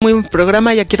Muy buen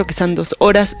programa, ya quiero que sean 2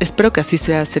 horas. Espero que así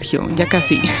sea, Sergio, ya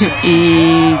casi.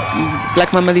 Y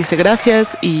Black Mama dice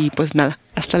gracias y pues nada,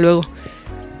 hasta luego.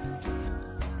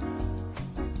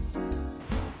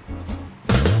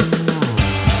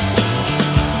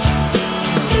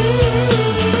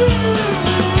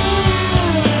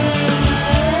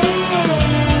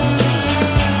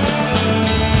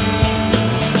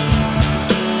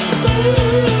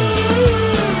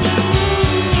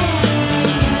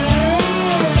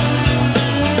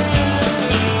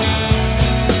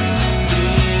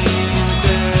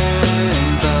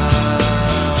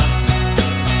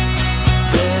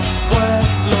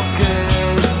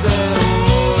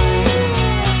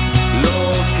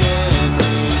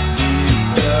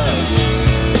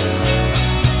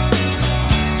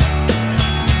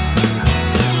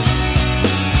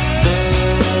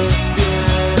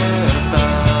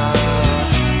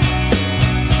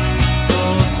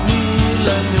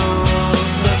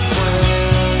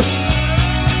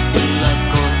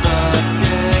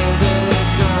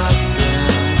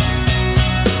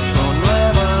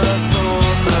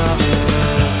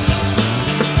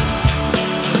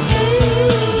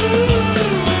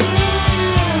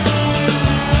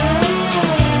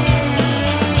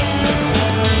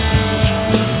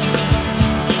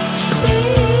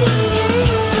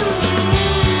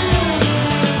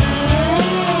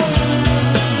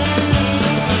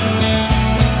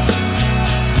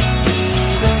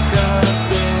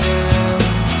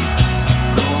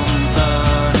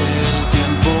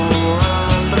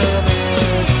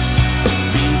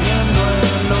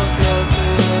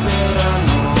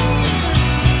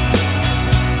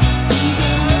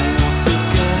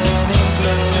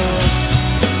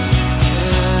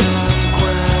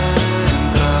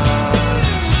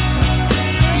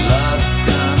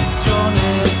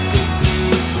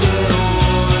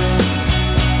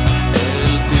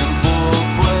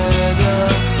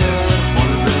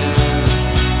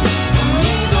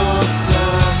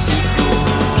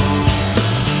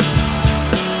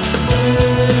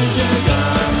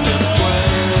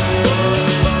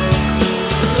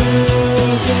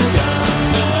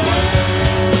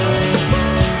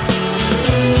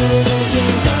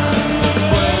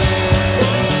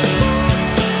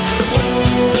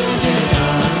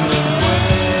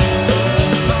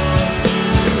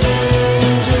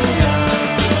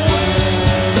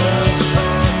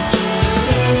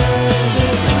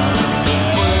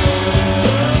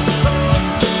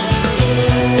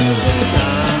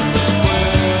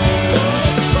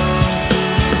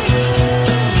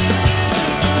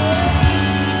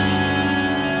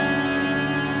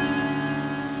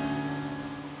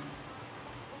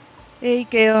 Hey,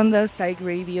 ¿qué onda, Psych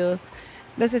Radio?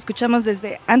 Los escuchamos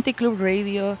desde Anticlub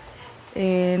Radio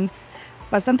en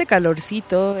bastante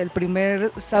calorcito, el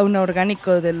primer sauna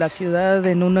orgánico de la ciudad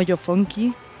en un hoyo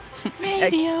funky.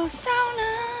 Radio Sauna.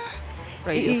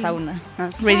 Radio Sauna.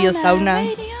 Radio Sauna.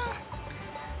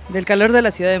 Del calor de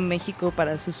la Ciudad de México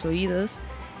para sus oídos.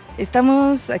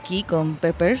 Estamos aquí con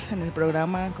Peppers en el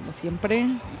programa, como siempre.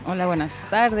 Hola, buenas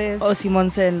tardes. O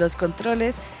Simonce en los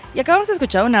controles. Y acabamos de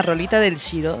escuchar una rolita del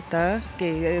Shirota,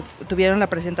 que tuvieron la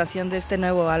presentación de este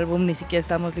nuevo álbum, Ni siquiera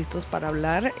estamos listos para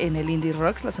hablar, en el Indie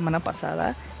Rocks la semana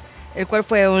pasada, el cual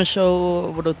fue un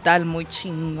show brutal, muy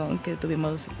chingón, que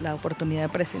tuvimos la oportunidad de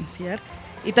presenciar.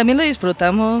 Y también lo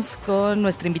disfrutamos con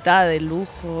nuestra invitada de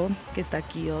lujo, que está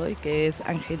aquí hoy, que es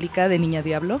Angélica de Niña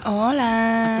Diablo.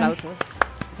 Hola. Aplausos.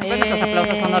 Siempre nuestros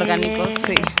aplausos son orgánicos.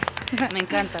 Sí. Me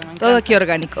encanta. Todo aquí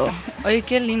orgánico. Oye,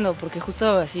 qué lindo, porque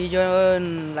justo así yo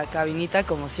en la cabinita,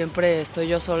 como siempre estoy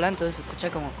yo sola, entonces se escucha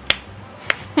como...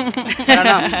 Pero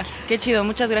no, qué chido,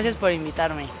 muchas gracias por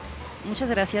invitarme. Muchas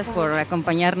gracias por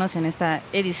acompañarnos en esta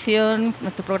edición,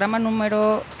 nuestro programa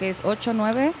número, ¿qué es? ¿8,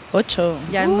 9? 8.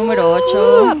 Ya número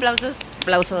 8. Aplausos.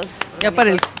 Aplausos.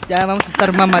 Ya vamos a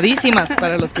estar mamadísimas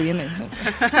para los que vienen.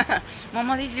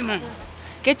 Mamadísimo.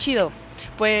 Qué chido.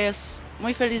 Pues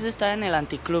muy feliz de estar en el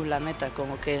Anticlub, la neta,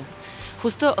 como que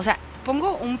justo, o sea,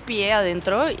 pongo un pie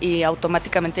adentro y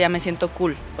automáticamente ya me siento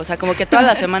cool. O sea, como que toda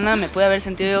la semana me pude haber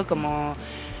sentido como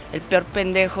el peor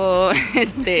pendejo,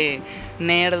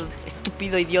 nerd,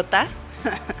 estúpido, idiota.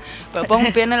 Pero pongo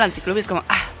un pie en el Anticlub y es como,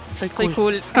 soy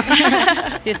cool.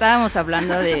 Sí, estábamos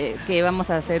hablando de que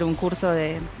íbamos a hacer un curso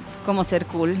de cómo ser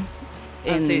cool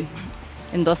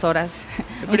en 2 horas.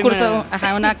 Un curso,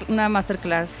 una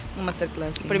masterclass. Una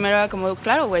masterclass, sí. Primero era como,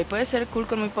 claro, güey, puedes ser cool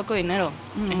con muy poco dinero.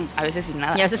 A veces sin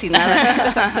nada. Y a veces sin nada.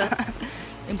 Exacto.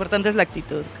 Lo importante es la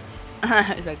actitud.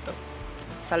 Exacto.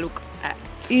 Salud.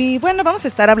 Y bueno, vamos a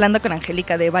estar hablando con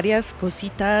Angélica de varias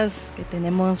cositas que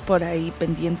tenemos por ahí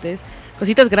pendientes.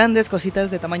 Cositas grandes, cositas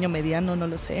de tamaño mediano, no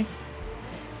lo sé.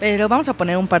 Pero vamos a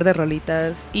poner un par de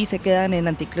rolitas y se quedan en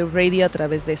Anticlub Radio a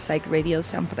través de Psych Radio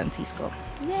San Francisco.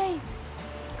 Yay.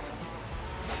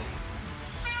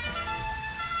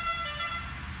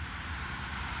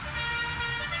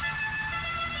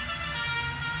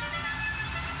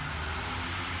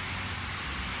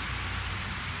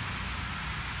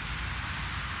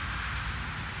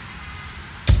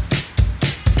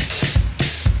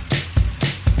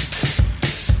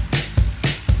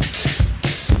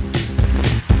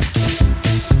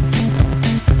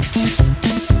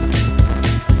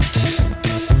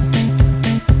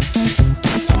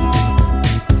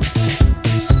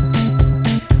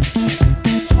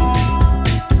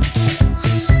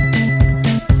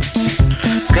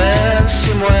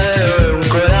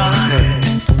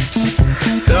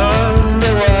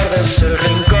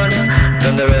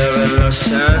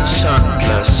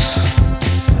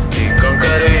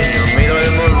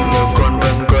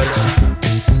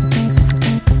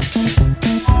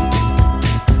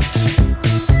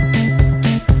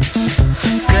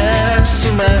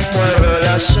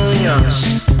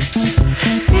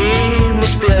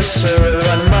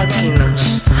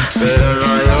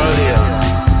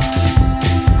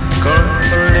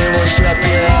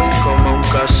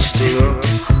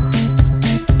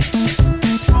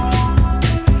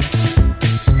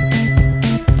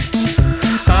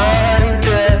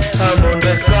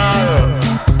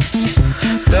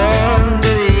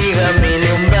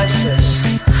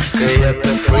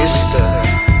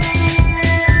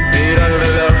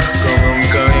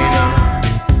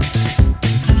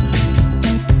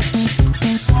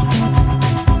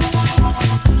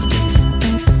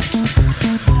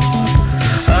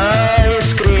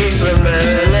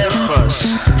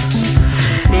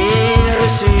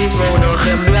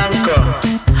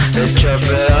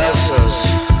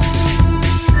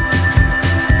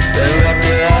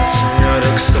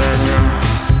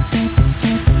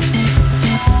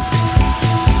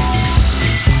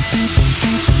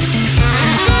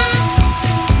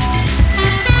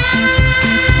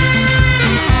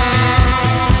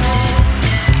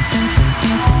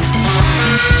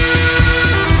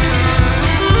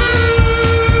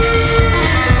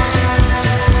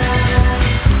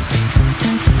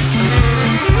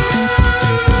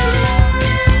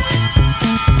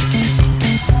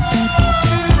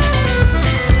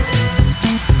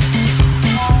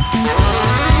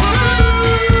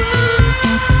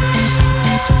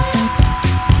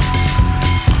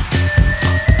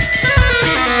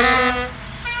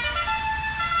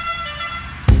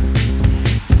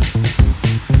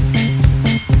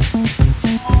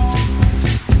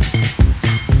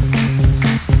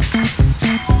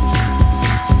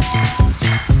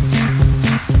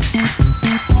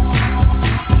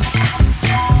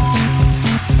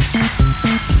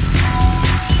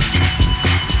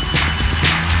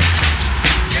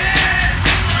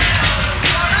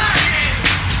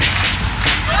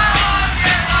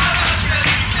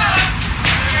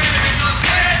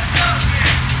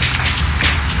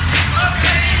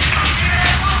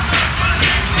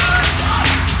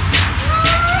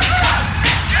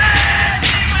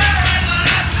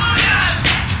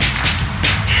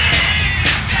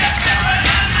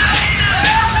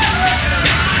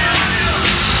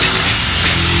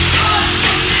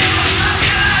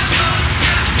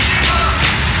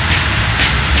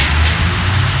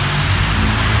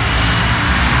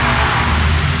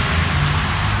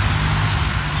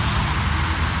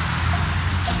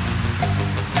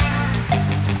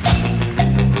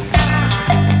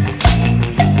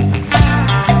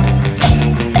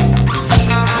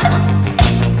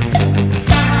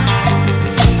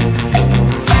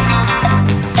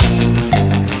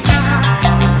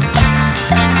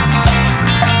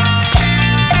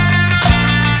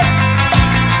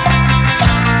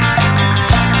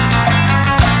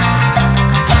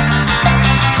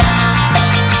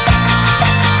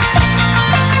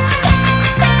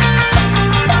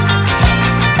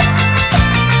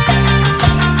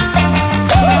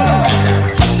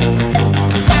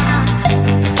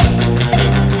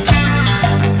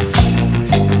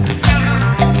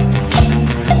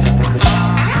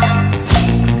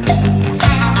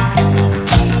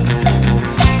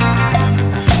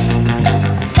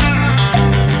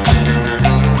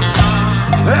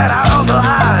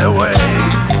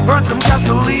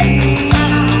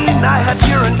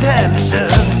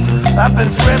 I've been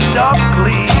stripped off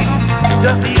clean.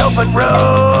 Just the open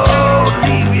road,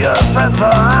 leave your friends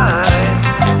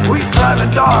behind. We thrive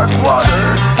in dark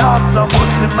waters, toss some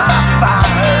wood to my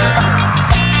fire.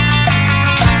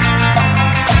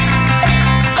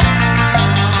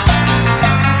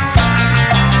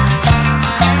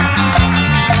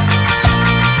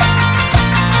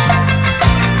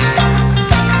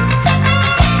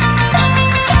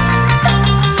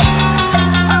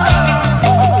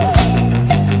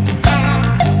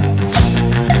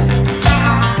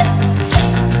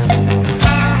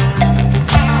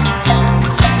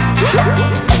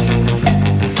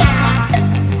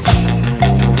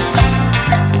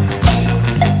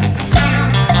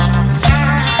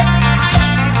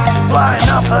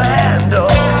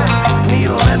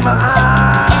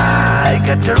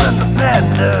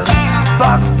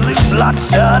 box blue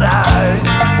bloodshot eyes.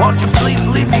 Won't you please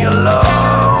leave me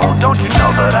alone? Don't you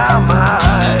know that I'm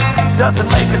high? Doesn't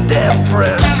make a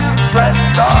difference. Fresh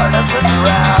start as a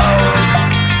drought.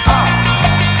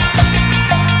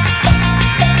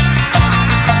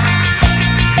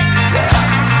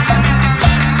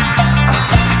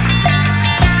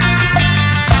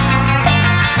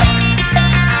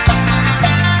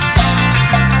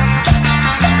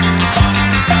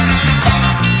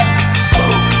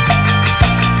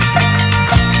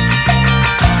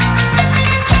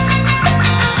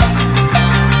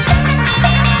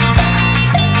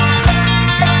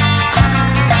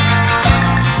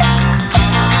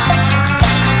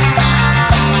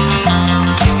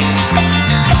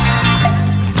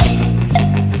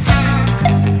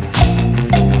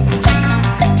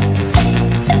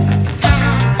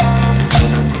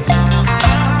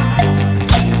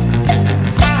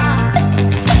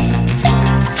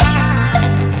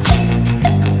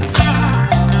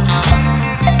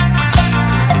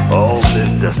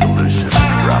 Dissolution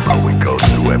and drama we go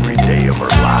through every day of our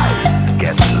lives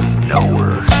gets us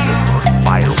nowhere, just more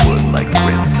firewood like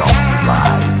grit, salty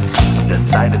lies.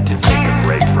 Decided to take a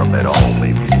break from it all,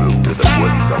 maybe move to the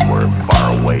woods somewhere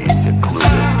far away,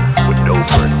 secluded, with no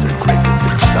birds or crickets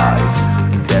inside.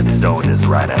 Dead zone is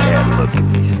right ahead,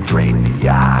 looking me straight in the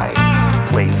eye. A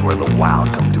place where the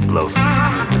wild come to blow some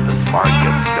steam and the smart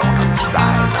get stoned on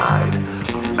cyanide.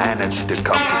 Managed to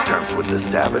come to terms with the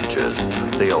savages.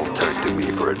 They all turn to me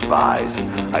for advice.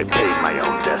 I paid my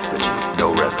own destiny.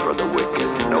 No rest for the wicked.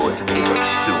 No escape but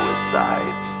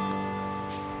suicide.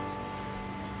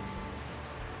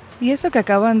 Y eso que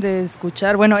acaban de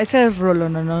escuchar, bueno, ese es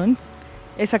Rolononón,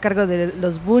 es a cargo de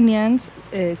los Bunyan's,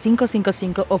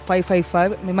 555 o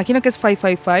 555. Me imagino que es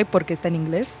 555 porque está en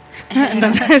inglés.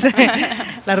 Entonces,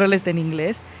 la rola está en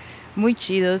inglés. Muy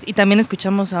chidos. Y también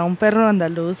escuchamos a Un Perro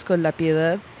Andaluz con La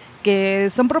Piedad, que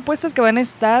son propuestas que van a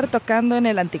estar tocando en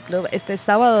el Anticlub este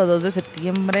sábado 2 de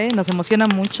septiembre. Nos emociona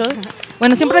mucho.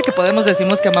 Bueno, siempre que podemos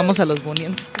decimos que amamos a los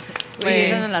Bunyan's.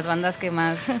 Sí, son de las bandas que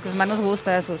más nos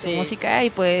gusta su música. Y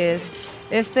pues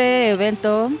este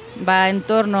evento va en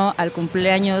torno al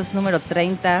cumpleaños número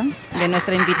 30 de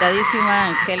nuestra invitadísima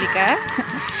Angélica.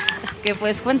 Que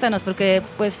pues cuéntanos, porque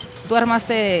pues tú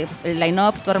armaste el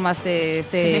line-up, tú armaste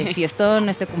este fiestón,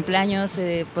 este cumpleaños,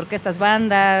 ¿por qué estas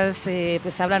bandas?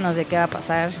 Pues háblanos de qué va a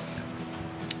pasar.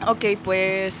 Ok,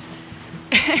 pues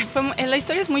la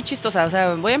historia es muy chistosa, o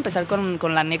sea, voy a empezar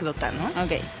con la anécdota, ¿no?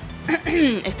 Ok.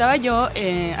 Estaba yo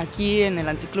aquí en el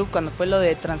Anticlub cuando fue lo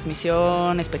de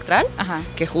Transmisión Espectral, Ajá.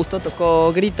 que justo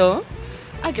tocó Grito,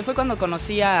 que fue cuando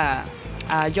conocí a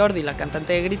Jordi, la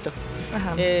cantante de Grito.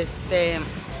 Ajá.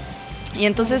 Y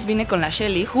entonces vine con la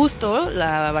Shelly, justo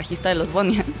la bajista de los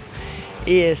Bunyan's,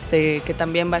 y que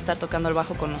también va a estar tocando el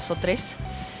bajo con nosotros.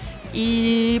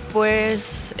 Y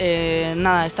pues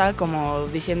nada, estaba como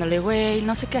diciéndole, güey,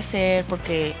 no sé qué hacer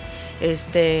porque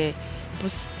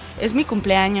pues es mi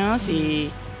cumpleaños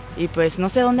y pues no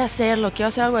sé dónde hacerlo, quiero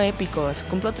hacer algo épico,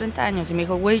 cumplo 30 años. Y me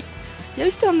dijo, güey, ¿ya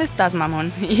viste dónde estás,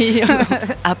 mamón? Y yo,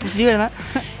 pues sí, ¿verdad?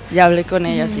 Ya hablé con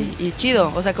ella, sí. Y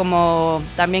chido, o sea, como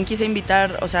también quise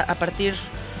invitar, o sea, a partir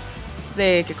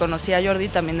de que conocí a Jordi,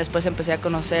 también después empecé a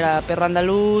conocer a Perro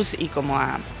Andaluz y como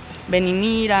a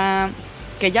Benimira,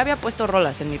 que ya había puesto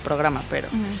rolas en mi programa, pero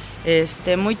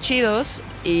muy chidos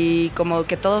y como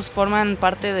que todos forman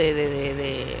parte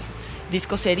de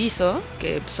Disco Cerizo,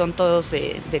 que son todos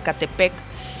de Catepec.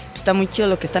 Está muy chido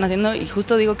lo que están haciendo y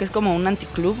justo digo que es como un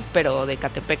anticlub, pero de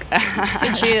Catepec.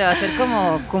 Qué chido, hacer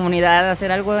como comunidad,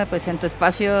 hacer algo pues en tu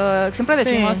espacio. Siempre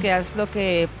decimos que haz lo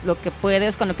que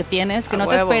puedes con lo que tienes, que no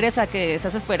te esperes a que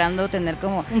estás esperando tener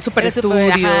como un super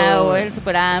estudio o el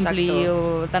super ampli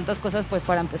o tantas cosas pues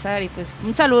para empezar. Y pues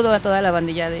un saludo a toda la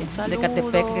bandilla de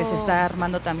Catepec que se está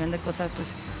armando también de cosas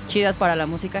pues chidas para la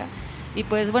música. Y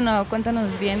pues bueno,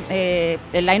 cuéntanos bien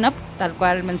el line-up, tal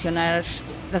cual mencionar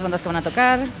las bandas que van a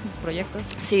tocar, los proyectos.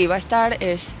 Sí, va a estar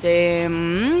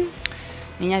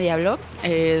Niña Diablo,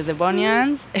 The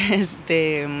Bunyan's,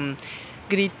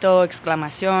 Grito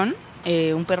Exclamación,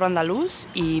 Un Perro Andaluz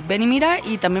y Benimira,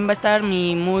 y también va a estar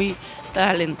mi muy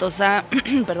talentosa,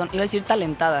 perdón, iba a decir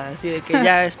talentada, así de que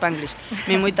ya es Spanglish,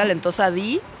 mi muy talentosa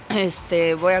Di.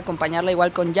 Voy a acompañarla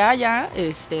igual con Yaya,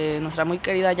 nuestra muy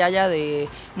querida Yaya de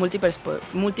múltiples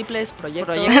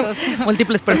proyectos.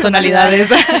 Múltiples personalidades.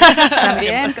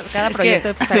 También, cada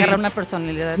proyecto pues, agarra una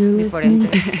personalidad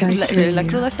diferente. La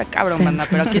cruda está cabrón, banda,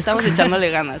 pero aquí estamos echándole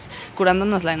ganas,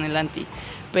 curándonosla en el anti.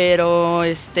 Pero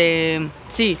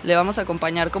sí, le vamos a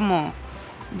acompañar como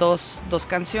dos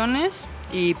canciones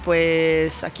Y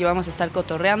pues aquí vamos a estar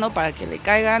cotorreando para que le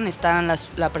caigan. Están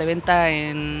la preventa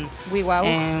en WeWow.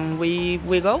 En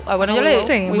WeGo. Bueno, No, yo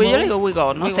le digo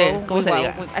WeGo, no sé cómo se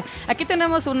diga. Aquí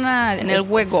tenemos una... En el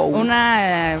WeGo.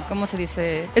 Una, ¿cómo se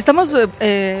dice? Estamos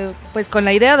pues con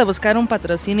la idea de buscar un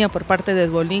patrocinio por parte de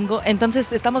Duolingo,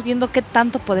 entonces estamos viendo qué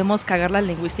tanto podemos cagarla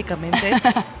lingüísticamente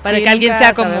para Sí, que alguien nunca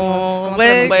sea sabemos como... cómo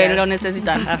güey, Bueno, lo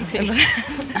necesitan. sí.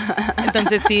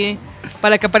 Entonces sí,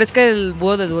 para que aparezca el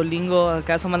búho de Duolingo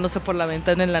acá asomándose por la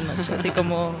ventana en la noche, así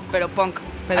como... Pero punk.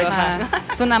 Pero, Ajá.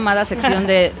 Es una amada sección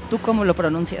de ¿tú cómo lo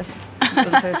pronuncias?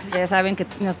 Entonces ya saben que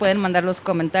nos pueden mandar los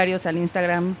comentarios al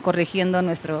Instagram corrigiendo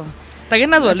nuestro...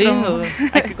 Taguen a Duolingo,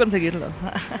 hay que conseguirlo.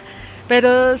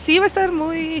 Pero sí va a estar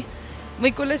muy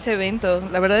cool ese evento.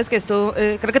 La verdad es que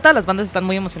creo que todas las bandas están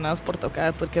muy emocionadas por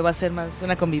tocar, porque va a ser más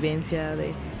una convivencia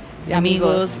de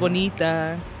amigos,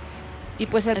 bonita. Y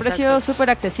pues el Exacto. precio súper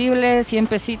accesible, 100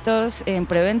 pesitos en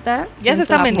preventa. Ya se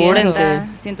están vendiendo.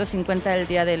 150 el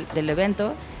día del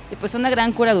evento. Y pues una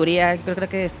gran curaduría. Yo creo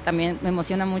que también me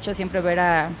emociona mucho siempre ver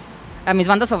a mis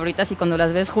bandas favoritas y cuando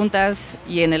las ves juntas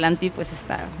y en el Anti pues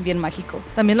está bien mágico.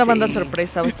 También la Sí. banda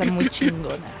sorpresa va a estar muy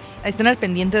chingona. Estén al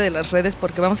pendiente de las redes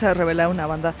porque vamos a revelar una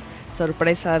banda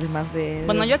sorpresa además de...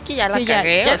 Bueno, yo aquí ya la Sí, ya-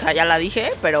 cagué, ya- o sea, ya la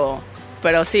dije, pero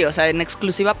sí, o sea, en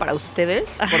exclusiva para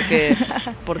ustedes,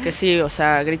 porque sí, o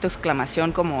sea, grito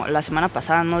exclamación, como la semana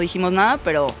pasada no dijimos nada,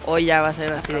 pero hoy ya va a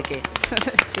ser así de que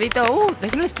grito,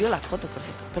 déjenme les pido la foto, por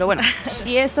cierto, pero bueno.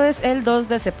 Y esto es el 2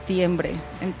 de septiembre.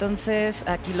 Entonces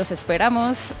aquí los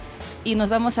esperamos y nos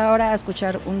vamos ahora a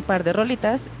escuchar un par de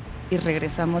rolitas y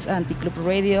regresamos a Anticlub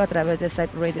Radio a través de Site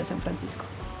Radio San Francisco.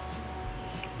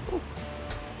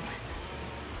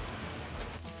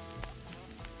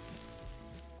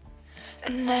 A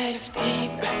night of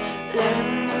deep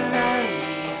learning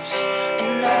knives, a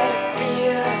night of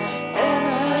beer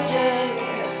energy.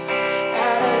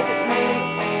 How does it make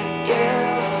you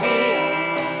feel?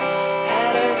 How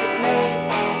does it make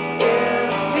you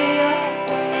feel?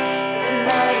 A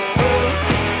night of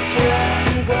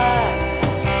broken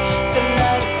glass, the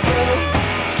night of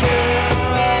broken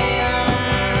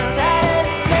rhymes. How does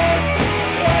it make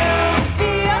you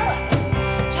feel?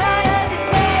 How does it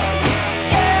make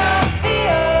you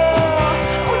feel?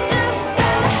 Oh, just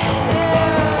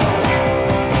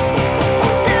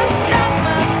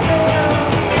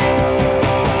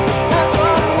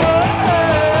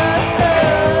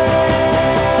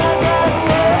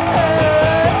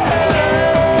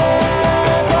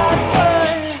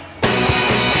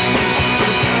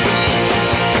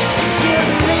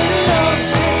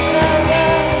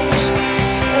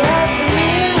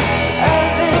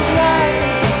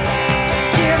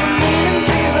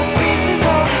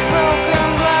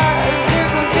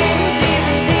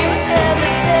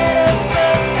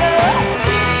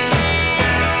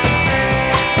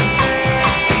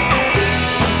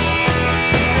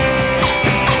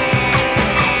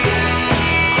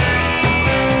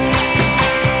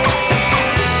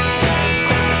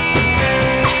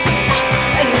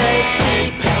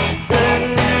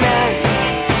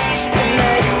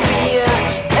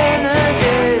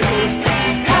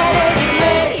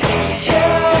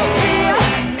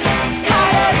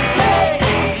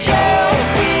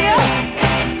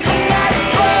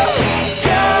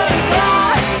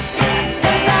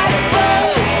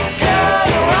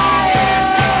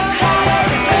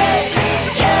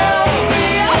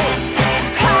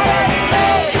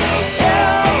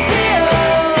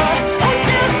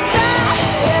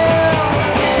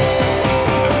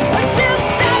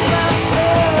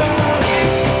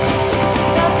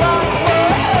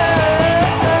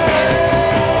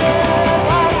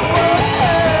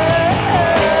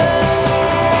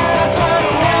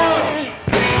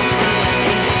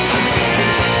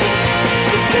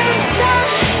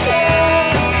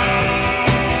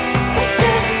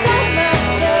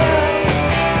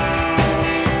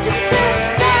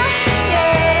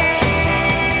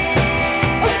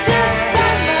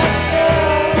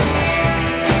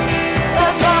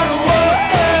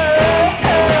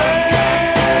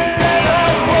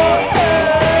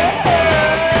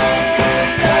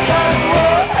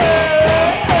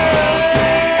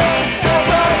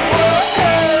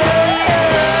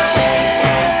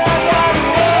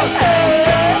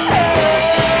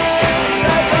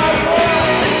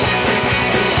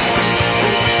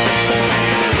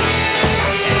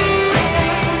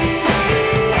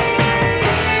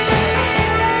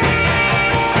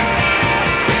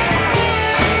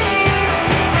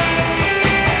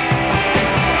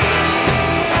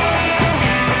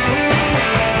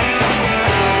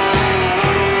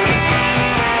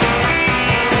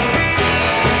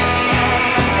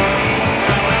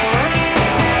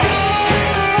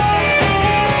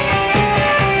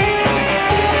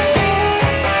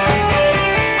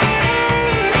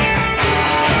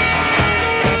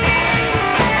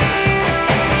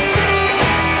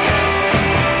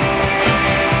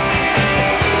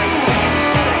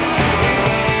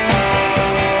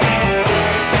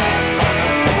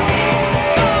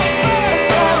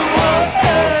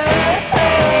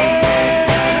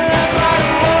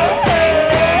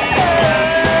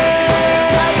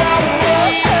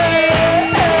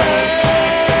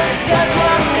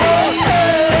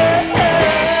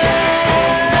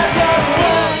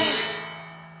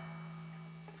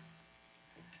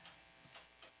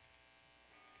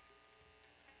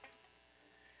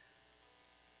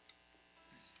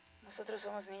Nosotros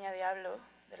somos Niña Diablo,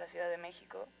 de la Ciudad de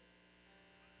México.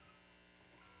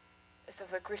 Esto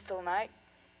fue Crystal Night.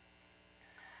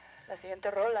 La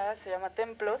siguiente rola se llama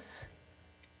Templos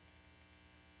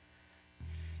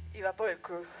y va por el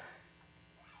crew.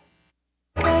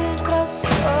 El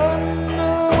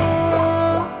trastorno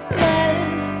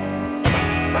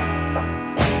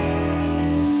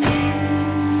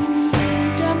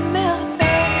ya me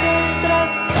ataca el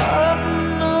trastorno.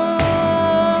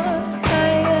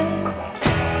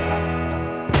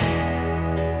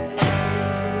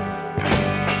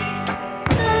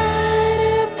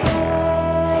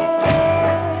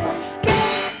 Es que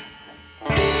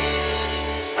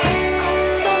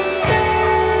son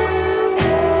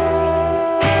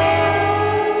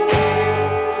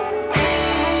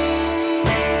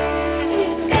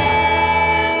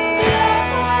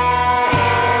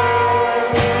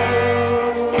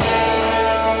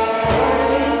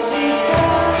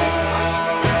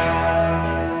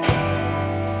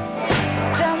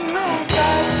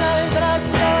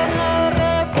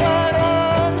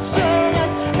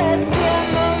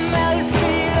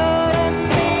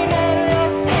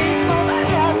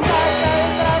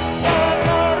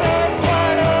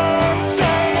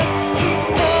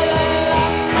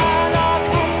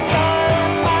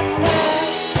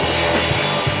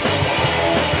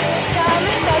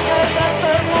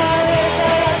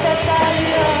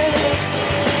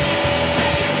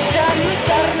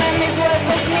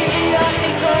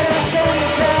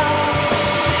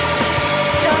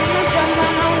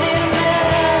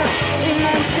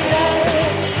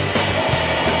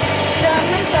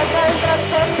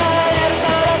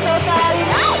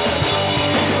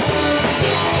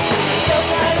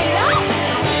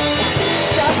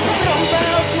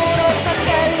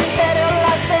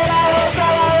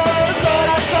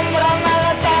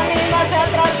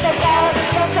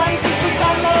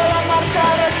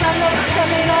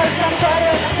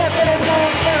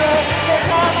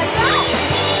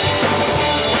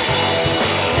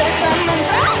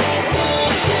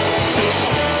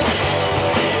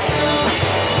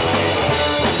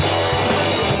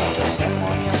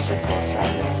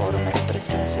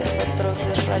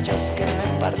rayos que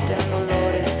me parten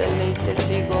dolores, deleites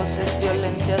y goces,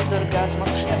 violencias de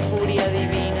orgasmos, la furia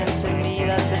divina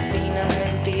encendida, asesinan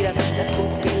mentiras, las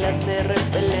pupilas se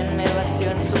repelen, me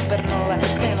vacío en supernova,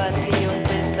 me vacío en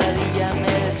pesadilla,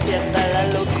 me despierta la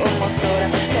locomotora,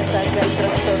 me ataca el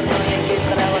trastorno y hay que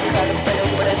trabajar, pero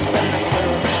préstame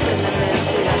fuego, préndeme el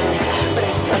cigarro,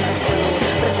 préstame fuego,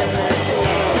 préndeme el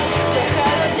cigarro,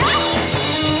 déjalo ya.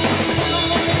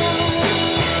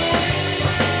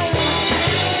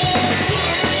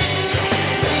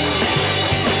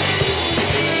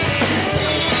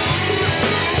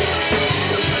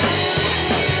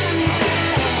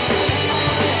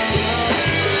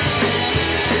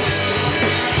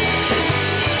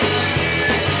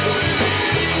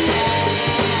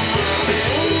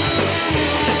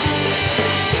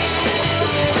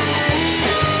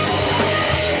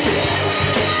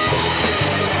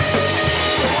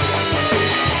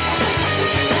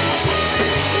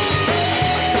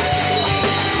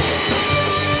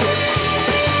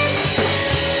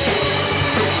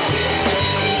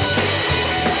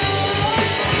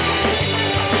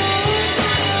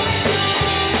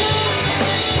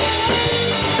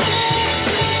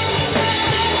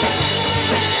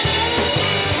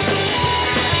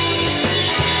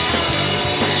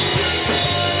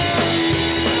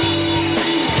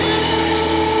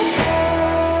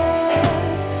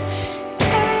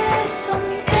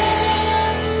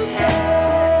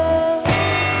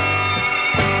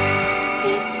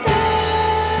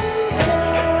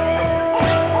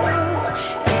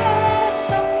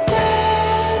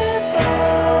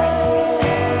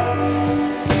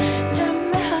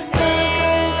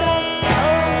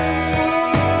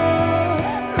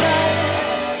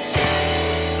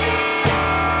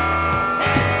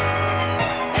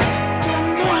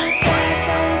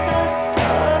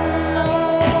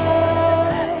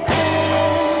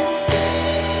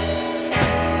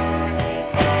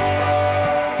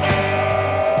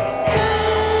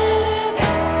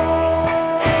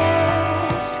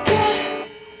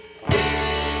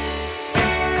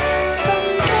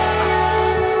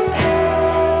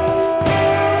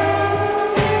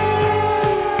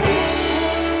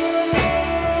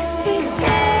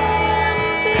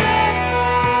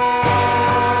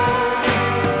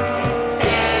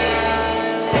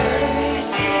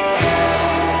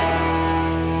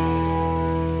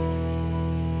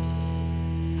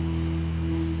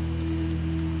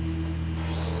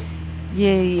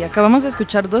 Yay, acabamos de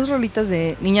escuchar 2 rolitas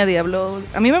de Niña Diablo.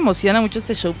 A mí me emociona mucho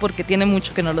este show porque tiene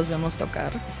mucho que no los vemos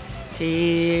tocar.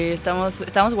 Sí,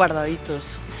 estamos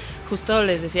guardaditos. Justo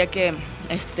les decía que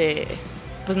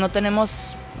pues no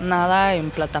tenemos nada en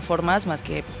plataformas más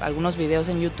que algunos videos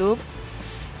en YouTube,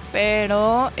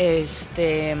 pero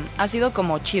ha sido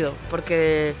como chido,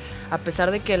 porque a pesar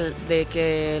de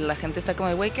que la gente está como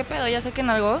de, güey, ¿qué pedo? Ya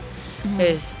saquen algo.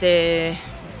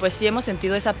 Pues sí hemos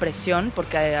sentido esa presión,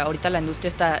 porque ahorita la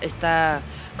industria está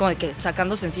como de que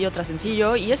sacando sencillo tras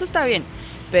sencillo, y eso está bien,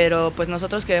 pero pues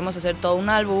nosotros queremos hacer todo un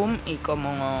álbum, y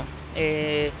como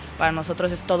para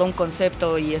nosotros es todo un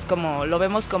concepto, y es como, lo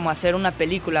vemos como hacer una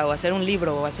película, o hacer un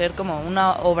libro, o hacer como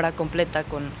una obra completa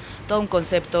con todo un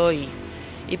concepto, y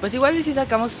pues igual sí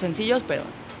sacamos sencillos, pero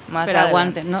más pero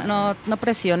adelante. aguanten, no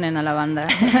presionen a la banda.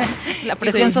 La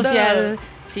presión social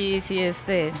sí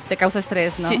te causa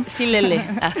estrés, ¿no? Sí, lele.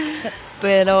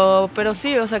 Pero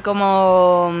sí, o sea,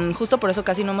 como justo por eso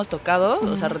casi no hemos tocado,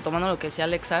 o sea, retomando lo que decía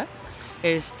Alexa,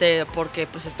 porque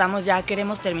pues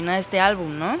queremos terminar este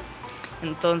álbum, ¿no?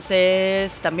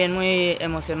 Entonces, también muy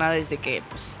emocionada desde que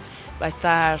pues va a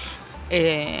estar,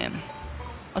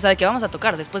 o sea, de que vamos a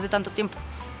tocar después de tanto tiempo.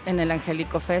 En el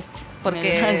Angélico Fest,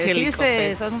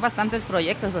 porque son bastantes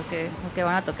proyectos los que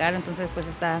van a tocar, entonces pues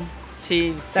está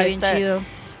bien chido.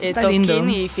 Está lindo.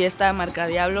 Y fiesta Marca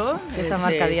Diablo. Fiesta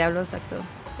Marca Diablo, exacto.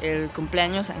 El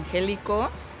cumpleaños angélico.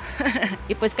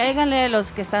 Y pues cáiganle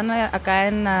los que están acá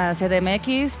en la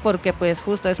CDMX, porque pues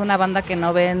justo es una banda que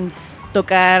no ven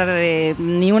tocar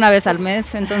ni una vez al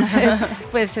mes, entonces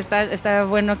pues está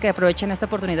bueno que aprovechen esta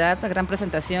oportunidad, la gran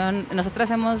presentación.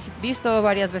 Nosotras hemos visto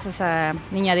varias veces a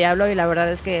Niña Diablo y la verdad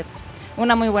es que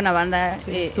una muy buena banda,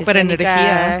 súper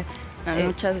energía.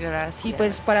 Muchas gracias. Y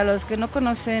pues para los que no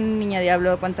conocen Niña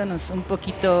Diablo, cuéntanos un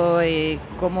poquito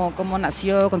cómo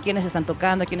nació, con quiénes están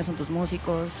tocando, quiénes son tus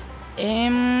músicos.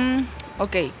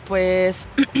 Ok, pues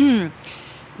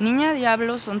Niña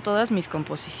Diablo son todas mis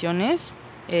composiciones.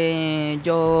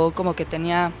 Yo como que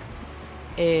tenía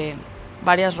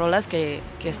varias rolas que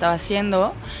estaba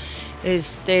haciendo,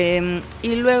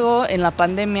 y luego en la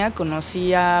pandemia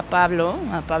conocí a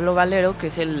Pablo Valero, que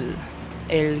es el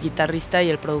guitarrista y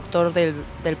el productor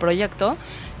del proyecto.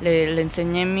 Le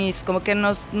enseñé como que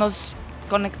nos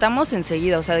conectamos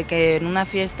enseguida, o sea, de que en una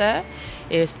fiesta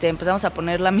empezamos a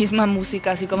poner la misma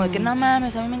música, así como de que no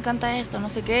mames, a mí me encanta esto, no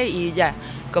sé qué, y ya,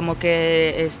 como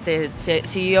que se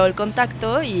siguió el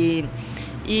contacto y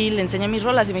le enseñé mis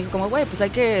rolas y me dijo como, güey, pues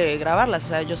hay que grabarlas, o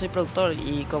sea, yo soy productor,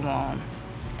 y como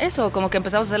eso, como que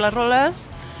empezamos a hacer las rolas.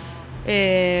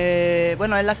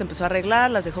 Bueno, él las empezó a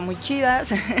arreglar, las dejó muy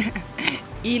chidas.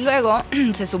 Y luego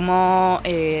se sumó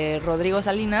Rodrigo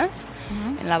Salinas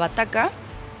en la bataca.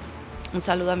 Un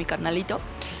saludo a mi carnalito.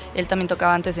 Él también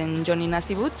tocaba antes en Johnny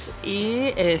Nasty Boots.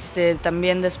 Y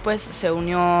también después se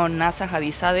unió Nasa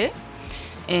Hadizade,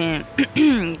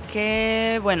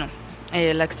 que bueno,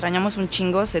 la extrañamos un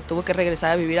chingo. Se tuvo que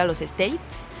regresar a vivir a los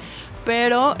States.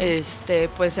 Pero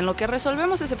pues en lo que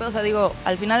resolvemos ese pedo, o sea, digo,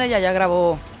 al final ella ya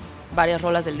grabó varias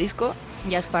rolas del disco,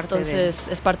 ya es parte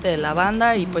es parte de la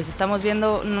banda, y pues estamos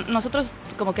viendo, nosotros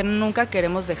como que nunca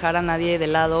queremos dejar a nadie de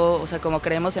lado, o sea, como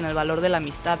creemos en el valor de la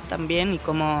amistad también, y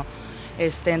como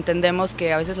entendemos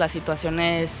que a veces las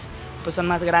situaciones pues son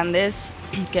más grandes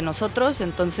que nosotros.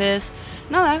 Entonces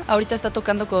nada, ahorita está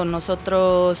tocando con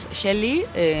nosotros Shelly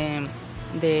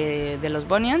de los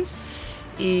Bonians.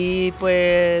 Y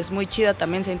pues muy chida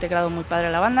también, se ha integrado muy padre a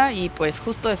la banda. Y pues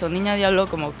justo eso, Niña Diablo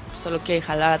como solo quiere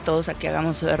jalar a todos a que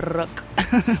hagamos rock.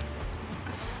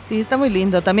 Sí, está muy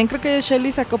lindo. También creo que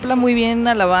Shelly se acopla muy bien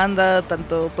a la banda,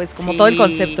 tanto pues como Sí, todo el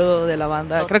concepto de la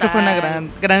banda. total. Creo que fue una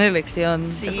gran elección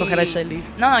escoger a Shelly.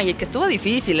 No, y que estuvo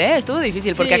difícil, estuvo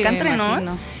difícil, porque Sí, acá me entre nos,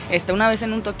 imagino. una vez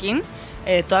en un toquín,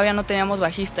 todavía no teníamos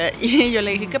bajista, y yo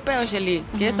le dije, ¿qué pedo, Shelly?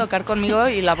 ¿Quieres tocar conmigo?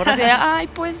 Y la borra decía, ay,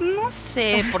 pues no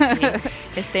sé,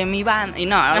 porque mi banda, y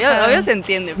no, obvio se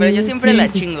entiende, pero yo siempre la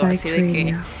chingo, así de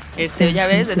que, ya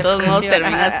ves, de todos modos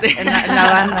terminaste en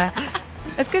la banda.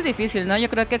 Es que es difícil, ¿no? Yo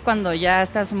creo que cuando ya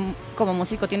estás como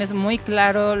músico tienes muy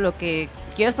claro lo que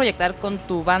quieres proyectar con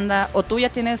tu banda, o tú ya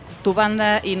tienes tu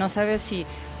banda y no sabes si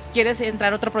quieres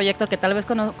entrar a otro proyecto que tal vez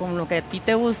con lo que a ti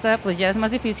te gusta, pues ya es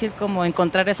más difícil como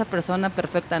encontrar esa persona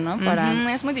perfecta, ¿no?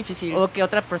 Es muy difícil. O que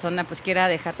otra persona pues quiera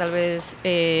dejar tal vez,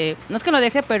 no es que lo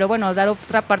deje, pero bueno, dar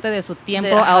otra parte de su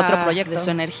tiempo a otro proyecto. De su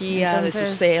energía, Entonces, de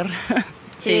su ser.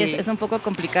 Sí, es un poco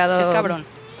complicado. Sí, es cabrón.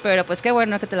 Pero pues qué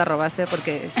bueno que te la robaste,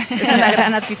 porque es una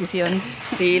gran adquisición.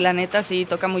 Sí, la neta sí,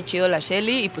 toca muy chido la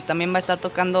Shelly, y pues también va a estar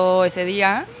tocando ese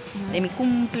día de mi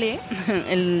cumple,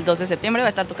 el 2 de septiembre, va a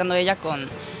estar tocando ella con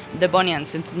The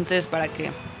Bonians, entonces para que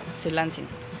se lancen.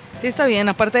 Sí, está bien.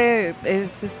 Aparte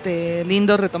es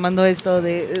lindo retomando esto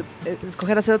de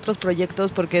escoger hacer otros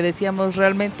proyectos, porque decíamos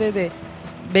realmente de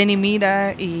Ven y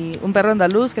Mira y Un Perro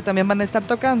Andaluz, que también van a estar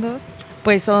tocando,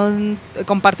 pues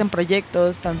comparten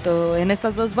proyectos tanto en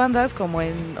estas dos bandas como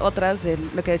en otras de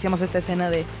lo que decíamos, esta escena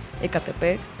de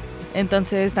Ecatepec.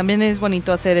 Entonces también es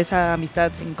bonito hacer esa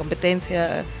amistad sin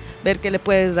competencia, ver que le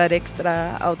puedes dar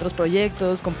extra a otros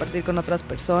proyectos, compartir con otras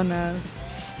personas.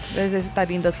 Entonces está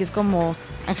lindo, así es como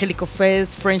Angélico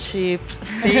Fest, Friendship,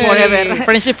 Sí, Forever.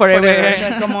 Friendship Forever. O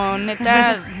sea, como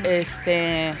neta,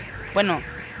 bueno,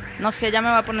 no sé, ya me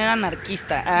va a poner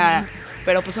anarquista,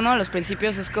 pero pues uno de los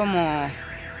principios es como,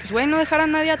 pues güey, no dejar a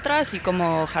nadie atrás y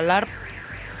como jalar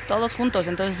todos juntos.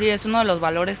 Entonces sí, es uno de los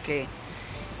valores que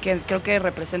creo que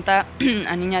representa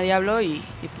a Niña Diablo y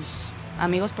pues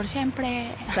amigos por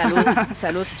siempre. Salud,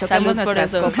 salud. Choquemos Salud por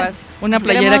nuestras eso. copas. Una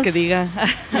playera que diga.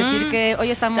 Decir que hoy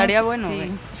estamos estaría bueno,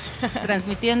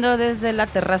 transmitiendo desde la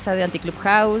terraza de Anticlub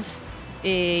Radio.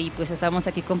 Y pues estamos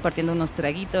aquí compartiendo unos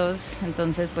traguitos.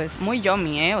 Entonces pues Muy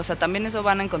yummy, o sea, también eso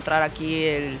van a encontrar aquí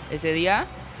ese día.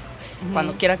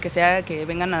 Cuando quiera que sea, que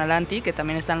vengan al Anti, que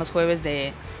también están los jueves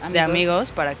de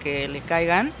amigos para que le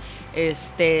caigan.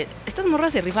 Estas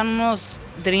morras se rifan unos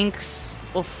drinks,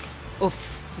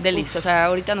 delis. O sea,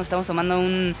 ahorita nos estamos tomando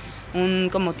un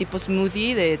como tipo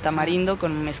smoothie de tamarindo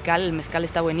con mezcal. El mezcal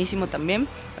está buenísimo también,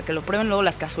 para que lo prueben. Luego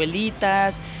las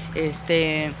cazuelitas,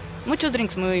 muchos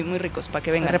drinks muy, muy ricos para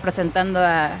que vengan. representando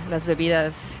a las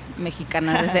bebidas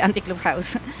mexicanas desde Anticlub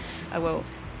House. A huevo.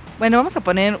 Bueno, vamos a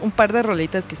poner un par de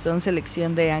rolitas que son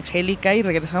selección de Angélica y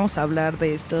regresamos a hablar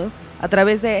de esto a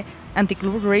través de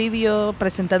Anticlub Radio,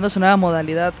 presentando su nueva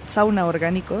modalidad sauna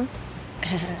orgánico.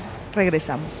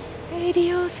 Regresamos.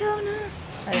 Radio Sauna.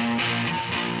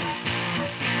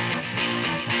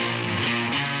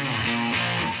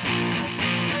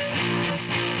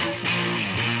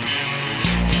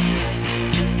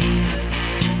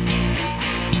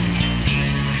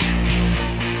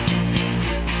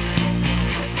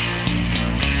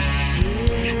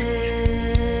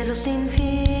 Cielo sin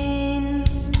fin,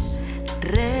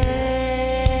 recuerdos,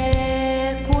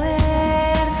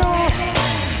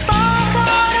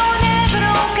 pájaro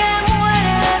negro que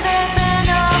muere de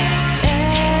pena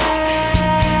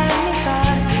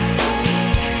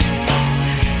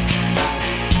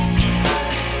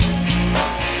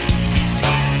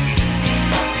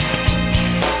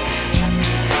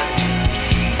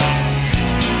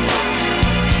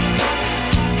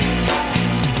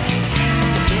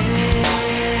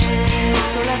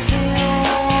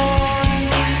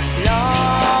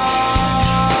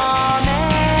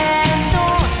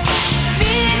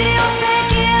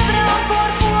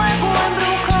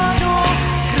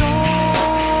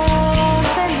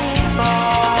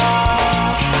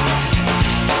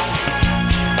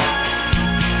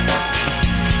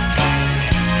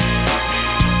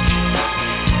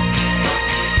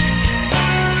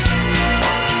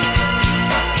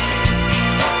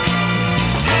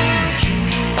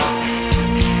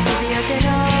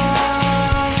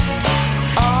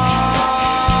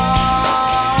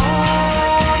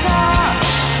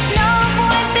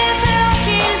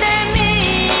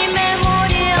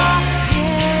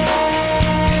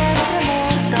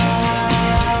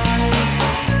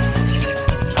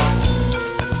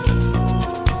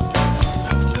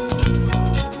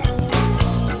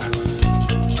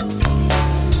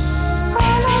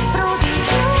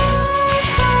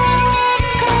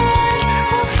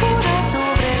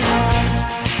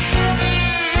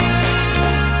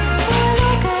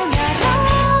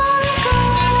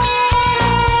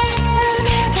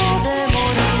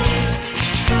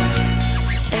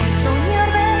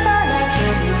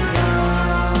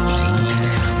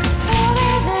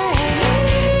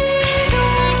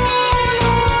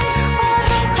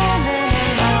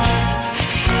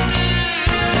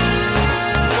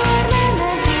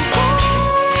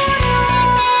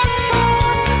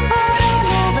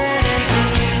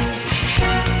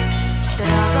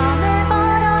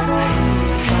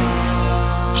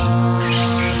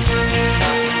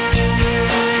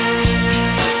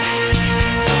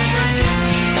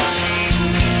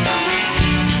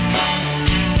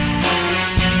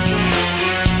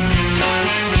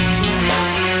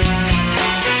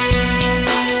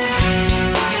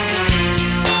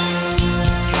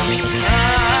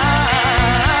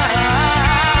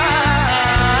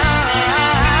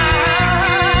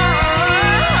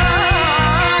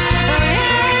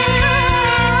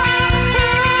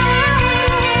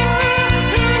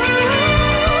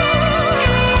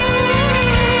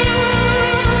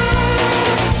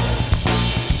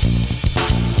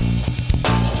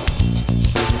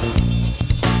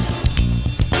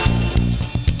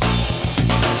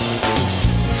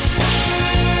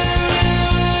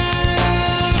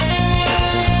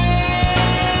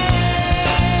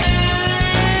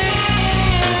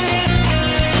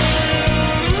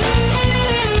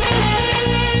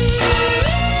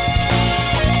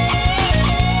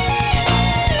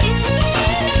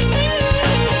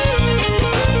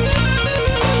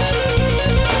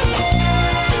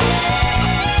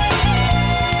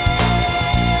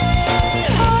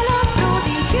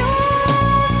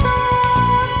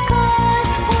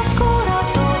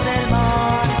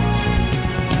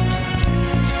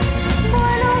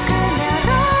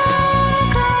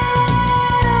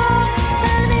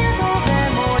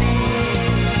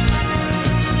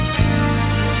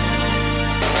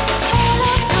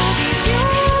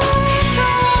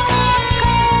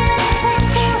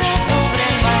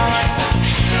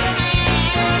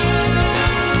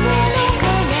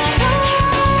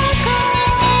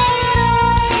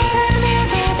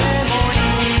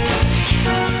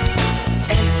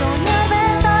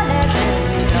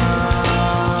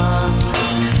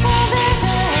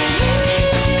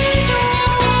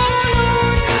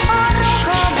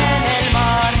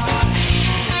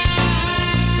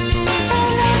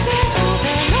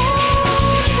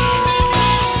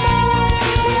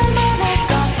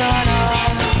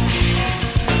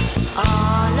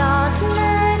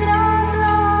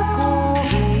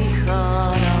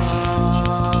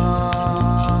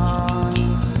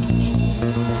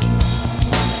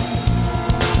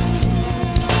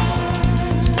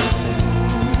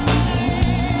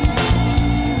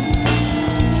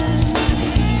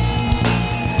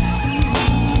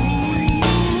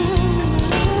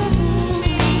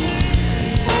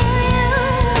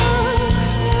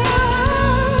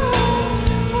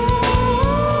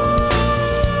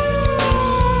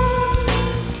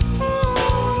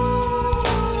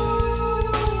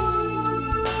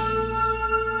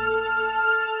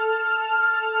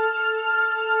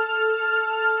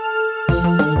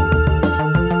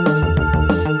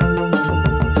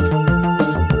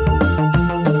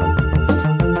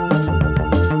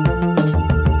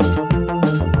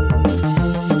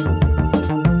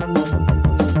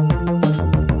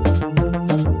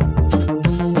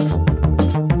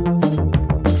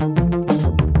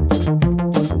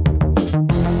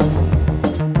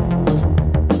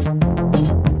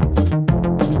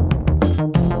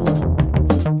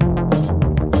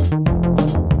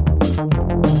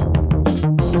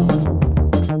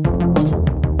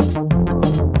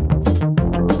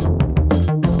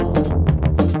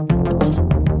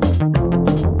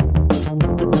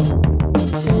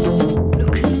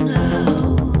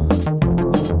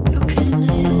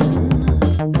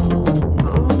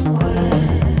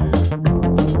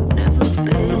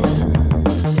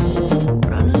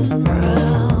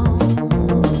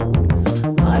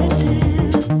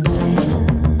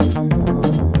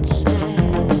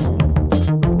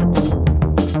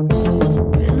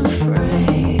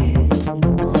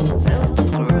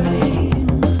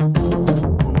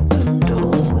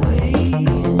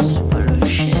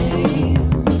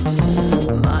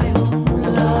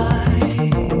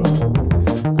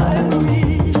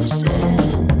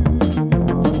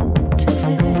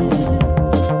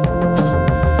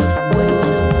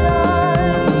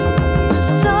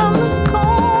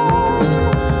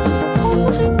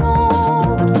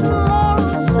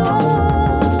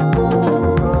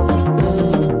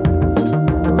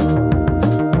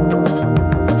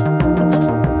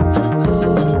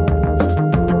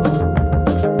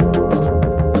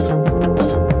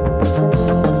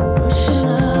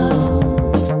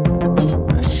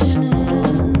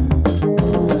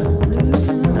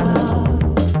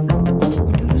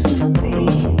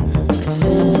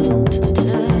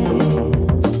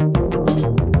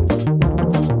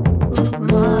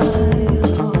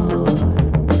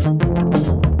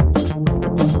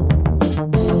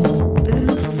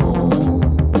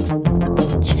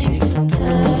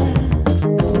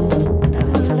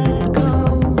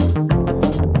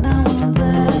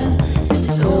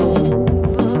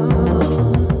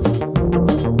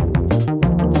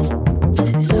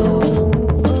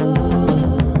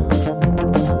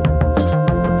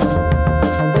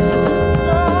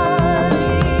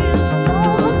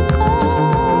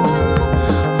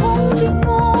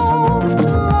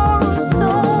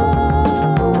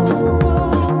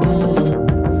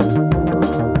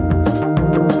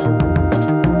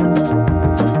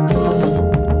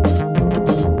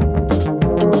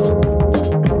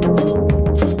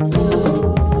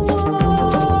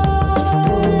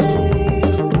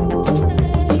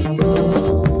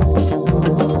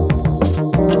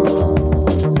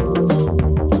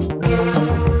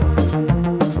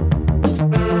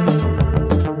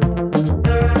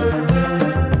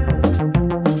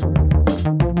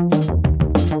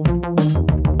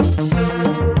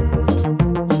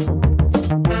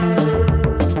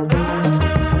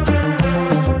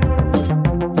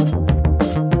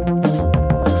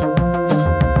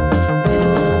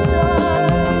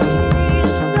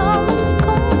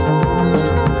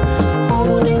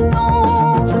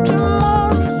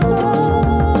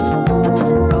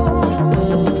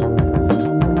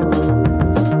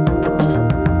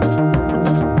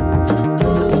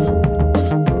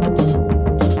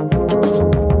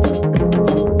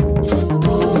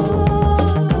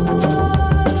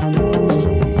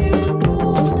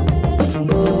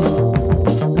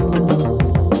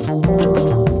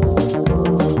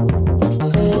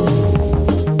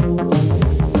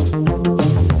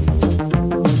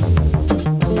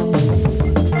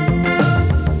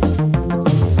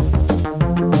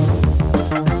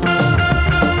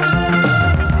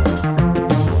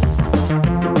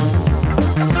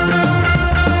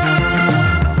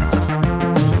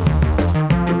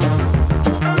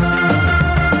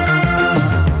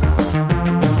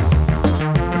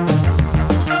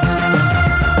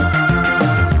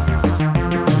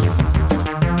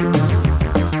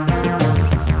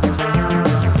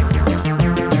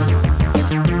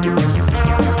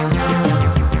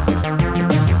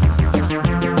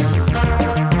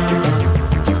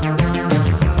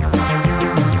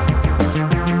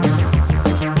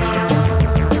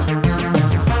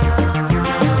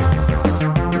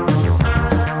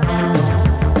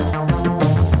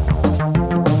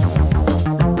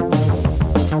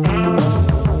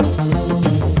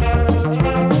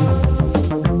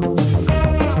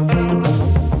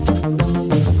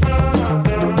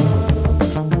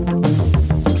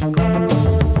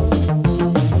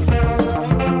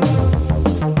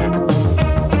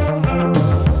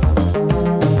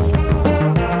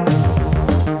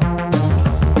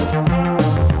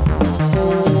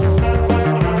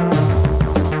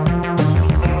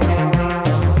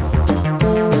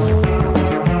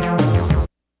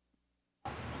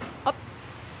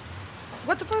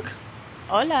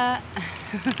Hola.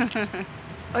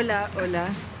 Hola, hola.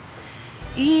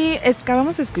 Y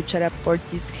acabamos de escuchar a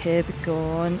Portishead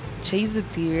con Chase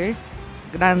the Deer,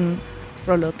 gran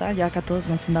rolota, ya acá todos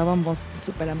nos andábamos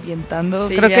súper ambientando.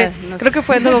 Sí, creo que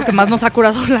fue lo que más nos ha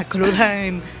curado la cruda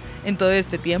en todo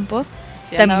este tiempo.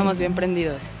 Sí, andábamos bien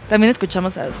prendidos. También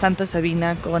escuchamos a Santa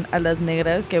Sabina con Alas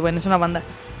Negras, que bueno, es una banda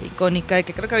icónica y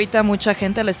que creo que ahorita mucha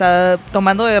gente la está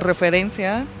tomando de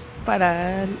referencia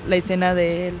para la escena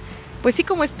del, pues sí,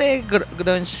 como este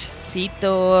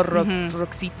grungecito,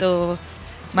 rockcito,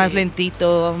 más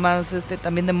lentito, más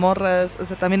también de morras. O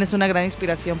sea, también es una gran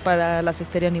inspiración para las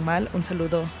Estéreo Animal. Un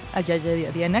saludo a Yaya y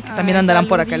a Diana, que también andarán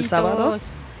por acá el sábado.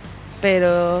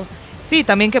 Pero sí,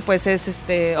 también que pues es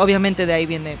obviamente de ahí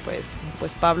viene pues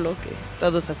Pablo, que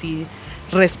todos así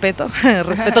respeto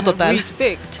total.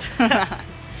 Respect.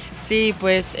 Sí,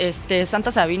 pues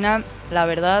Santa Sabina, la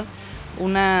verdad,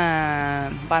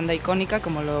 una banda icónica,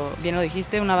 como bien lo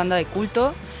dijiste, una banda de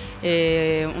culto.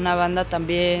 Una banda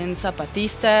también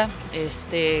zapatista,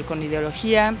 con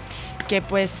ideología, que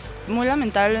pues muy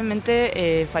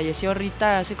lamentablemente falleció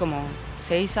Rita hace como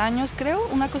 6 años, creo,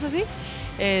 una cosa así.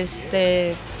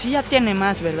 Sí, ya tiene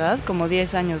más, ¿verdad? Como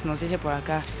 10 años, nos dice por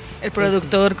acá. El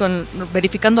productor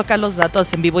verificando acá los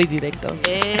datos en vivo y directo.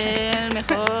 El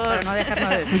mejor. Para no dejarnos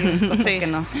decir cosas que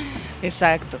no.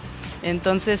 Exacto.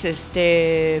 Entonces,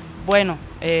 bueno,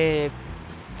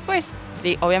 pues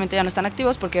obviamente ya no están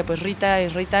activos porque pues Rita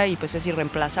es Rita y pues es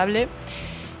irreemplazable.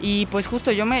 Y pues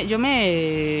justo yo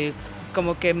me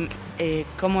como que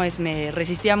me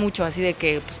resistía mucho, así de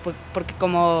que pues porque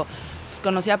como pues,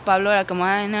 conocí a Pablo, era como,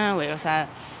 ay no, güey, o sea,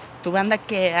 tu banda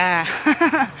queda.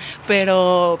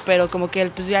 pero como que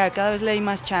pues ya cada vez le di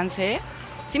más chance.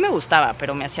 Sí me gustaba,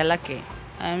 pero me hacía la que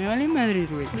a mí me vale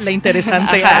madres, güey. La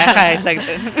interesante. Ajá,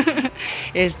 exacto.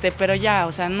 Pero ya,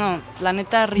 o sea, no, la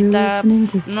neta Rita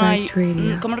no hay,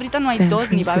 como Rita no hay dos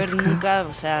ni va a haber nunca,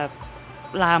 o sea,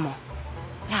 la amo.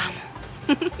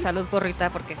 Salud por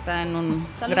Rita, porque está en un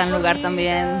gran lugar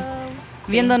también,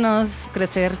 sí. Viéndonos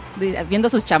crecer, viendo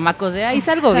sus chamacos de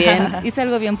hice algo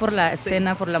bien por la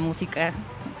escena, por la música.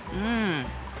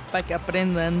 Para que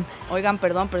aprendan. Oigan,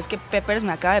 perdón, pero es que Peppers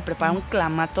me acaba de preparar un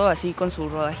clamato así con su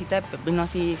rodajita de pepino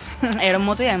así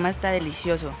hermoso y además está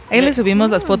delicioso. Ahí le subimos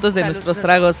las fotos de nuestros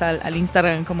tragos al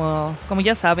Instagram, como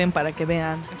ya saben, para que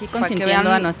vean. Aquí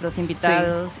consintiendo a nuestros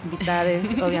invitados,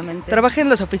 invitades, obviamente. Trabajen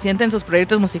lo suficiente en sus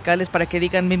proyectos musicales para que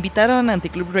digan, me invitaron a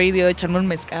Anticlub Radio, echarme un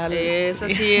mezcal. Eso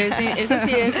sí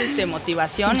es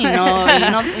motivación y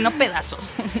no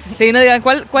pedazos. Sí, no digan,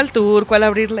 ¿cuál tour, cuál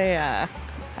abrirle a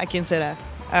quién será?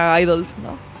 A Idols,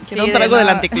 ¿no? Quiero un trago del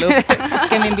Anticlub.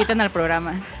 Que me inviten al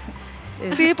programa.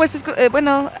 Sí, pues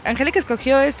bueno, Angélica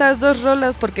escogió estas 2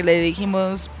 rolas porque le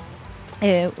dijimos,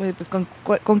 pues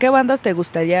 ¿con qué bandas te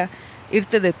gustaría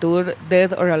irte de tour,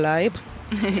 Dead or Alive?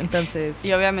 Entonces.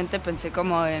 Y obviamente pensé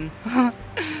como en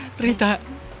Rita,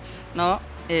 ¿no?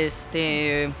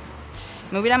 Me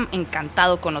hubiera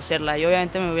encantado conocerla y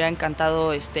obviamente me hubiera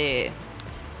encantado,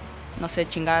 no sé,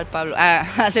 chingar al Pablo,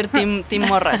 hacer team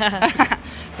morras.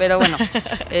 Pero bueno,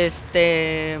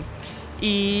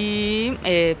 y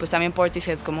pues también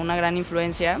Portishead como una gran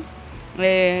influencia.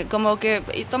 Como que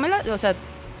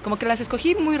como que las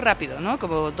escogí muy rápido, ¿no?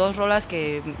 Como 2 rolas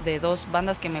de 2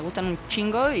 bandas que me gustan un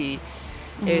chingo y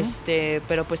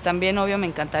pero pues también obvio me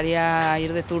encantaría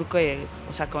ir de tour,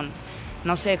 o sea, con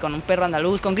un perro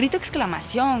andaluz, con grito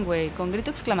exclamación, güey, con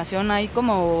grito exclamación hay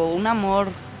como un amor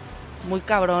muy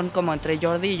cabrón como entre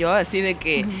Jordi y yo, así de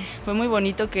que fue muy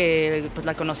bonito que pues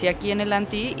la conocí aquí en el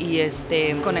Anti y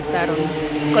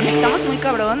conectamos muy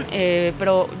cabrón,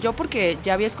 pero yo porque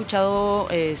ya había escuchado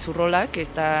su rola que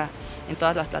está en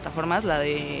todas las plataformas, la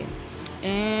de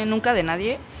Nunca de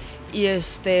Nadie, y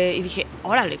y dije,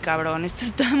 órale cabrón, esto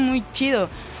está muy chido.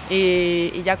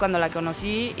 Y ya cuando la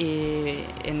conocí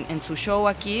en su show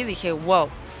aquí dije, wow.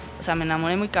 O sea, me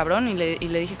enamoré muy cabrón y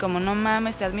le dije como, no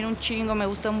mames, te admiro un chingo, me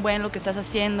gusta un buen lo que estás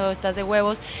haciendo, estás de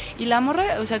huevos. Y la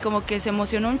morra, o sea, como que se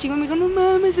emocionó un chingo y me dijo, no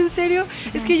mames, ¿en serio?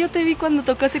 Es que yo te vi cuando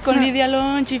tocaste con Lidia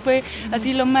Lunch y fue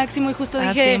así lo máximo y justo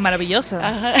dije... sí, maravilloso.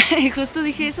 Ajá, y justo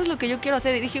dije, eso es lo que yo quiero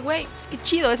hacer. Y dije, güey, pues qué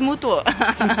chido, es mutuo.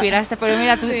 Inspiraste, pero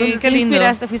mira, tú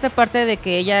inspiraste, fuiste parte de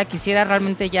que ella quisiera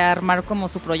realmente ya armar como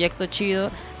su proyecto chido.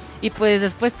 Y pues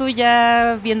después tú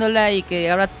ya viéndola y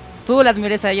que ahora... tú la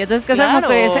admires a ella, entonces que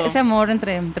claro. ese amor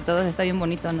entre todos está bien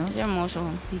bonito, ¿no? Qué hermoso.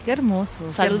 Sí, qué hermoso.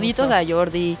 Saluditos qué hermoso. A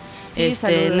Jordi. Sí,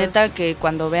 saludos. Neta que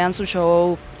cuando vean su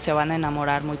show se van a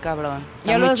enamorar muy cabrón.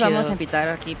 Ya los chido. Vamos a invitar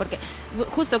aquí porque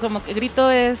justo como que Grito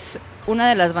es una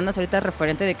de las bandas ahorita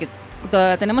referente de que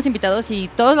tenemos invitados y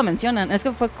todos lo mencionan. Es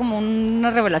que fue como una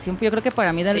revelación, yo creo que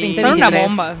para mí del Sí, 2023. fue una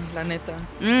bomba, la neta.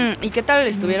 ¿Y qué tal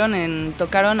estuvieron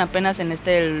tocaron apenas en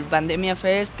el Pandemia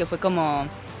Fest, que fue como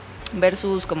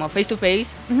versus como face to face?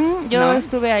 Yo ¿No?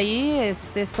 estuve ahí,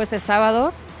 fue este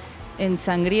sábado en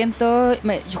Sangriento.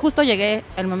 Justo llegué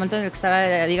al momento en el que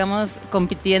estaba, digamos,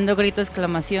 compitiendo grito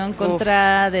exclamación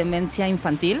contra Demencia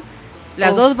Infantil.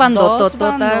 Las dos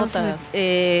bandotototas.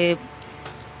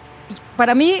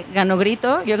 Para mí ganó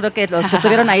Grito. Yo creo que los que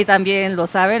estuvieron ahí también lo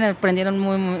saben. Prendieron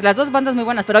muy las dos bandas muy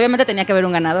buenas, pero obviamente tenía que haber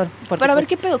un ganador. Pero a ver,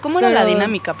 ¿qué pedo? ¿Cómo era la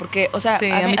dinámica? Porque, o sea,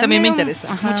 sí, a mí también me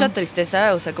interesa. Mucha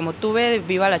tristeza, o sea, como tuve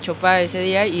Viva la Chopa ese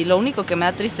día y lo único que me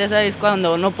da tristeza es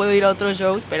cuando no puedo ir a otros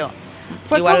shows, pero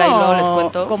fue igual como, ahí luego les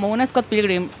cuento. Como una Scott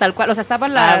Pilgrim, tal cual. O sea,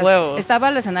 estaba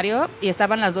el escenario y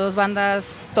estaban las dos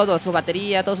bandas, todo, su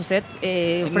batería, todo su set,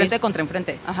 frente contra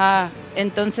enfrente. Ajá.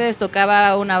 Entonces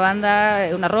tocaba una banda,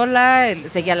 una rola,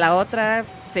 seguía la otra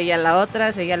y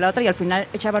al final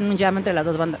echaban un jam entre las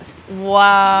dos bandas.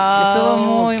 ¡Wow! Estuvo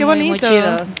muy, qué muy, bonito. muy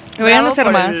chido. Deberían hacer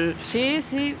por más. Sí,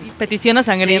 sí. Petición a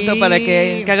Sangriento Sí. para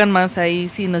que hagan más ahí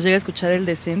si nos llega a escuchar el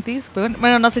Decentis.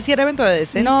 Bueno, no sé si era evento de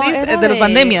Decentis, No, era de los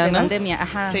Pandemia, de ¿no? Pandemia,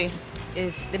 ajá. Sí.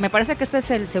 Me parece que este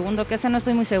es el segundo que hace, no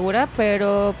estoy muy segura,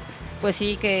 pero pues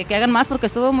sí, que hagan más porque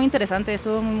estuvo muy interesante,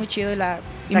 estuvo muy, muy chido y la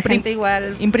gente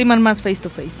igual Impriman más face to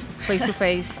face. face to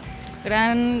face.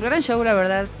 Gran show, la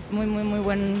verdad. Muy, muy, muy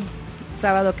buen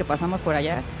sábado que pasamos por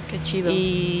allá. Qué chido.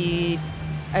 Y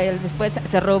después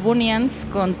cerró Bunyan's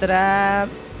contra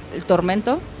el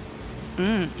Tormento.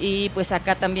 Y pues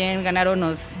acá también ganaron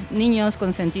los niños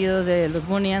consentidos de los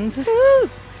Bunyan's.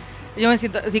 Yo me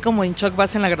siento así como en shock,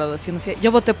 vas en la graduación. Así,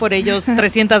 yo voté por ellos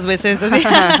 300 veces. Así.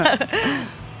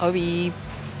 Obi.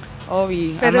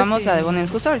 Pero Amamos sí. a The Bunnyans.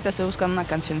 Justo ahorita estoy buscando una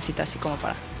cancioncita así como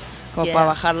para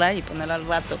bajarla y ponerla al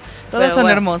rato. Todas Pero son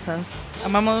bueno. hermosas.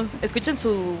 Amamos. Escuchen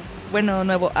su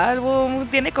nuevo álbum.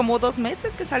 Tiene como 2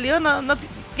 meses que salió. No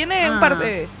tiene un par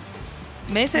de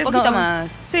meses. Un poquito ¿no?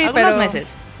 más. Sí, Algunos pero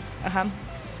meses. Ajá.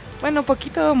 Bueno,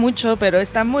 poquito, mucho, pero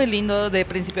está muy lindo de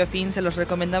principio a fin, se los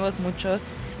recomendamos mucho.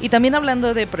 Y también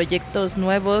hablando de proyectos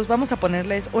nuevos, vamos a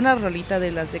ponerles una rolita de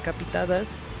Las Decapitadas,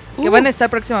 que van a estar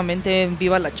próximamente en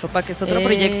Viva la Chopa, que es otro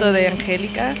proyecto de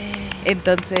Angélica.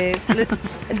 Entonces,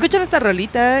 escuchen esta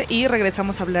rolita y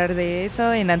regresamos a hablar de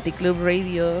eso en Anticlub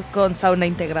Radio con Sauna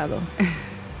Integrado.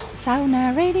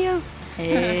 Sauna Radio.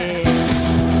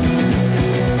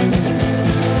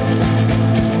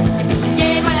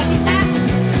 Llego a la pista,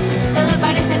 todo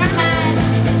parece normal.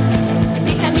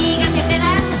 Mis amigas bien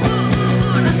pedas,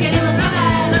 nos queremos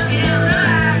drogar.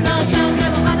 2 shots,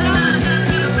 luego 4,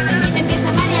 y me empieza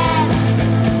a marear.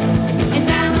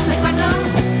 Entramos al cuarto,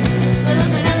 todos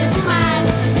me dan de fumar.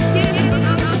 ¿Qué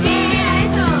era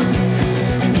eso?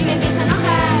 Y me empieza a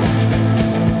enojar.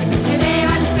 Me veo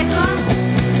al espejo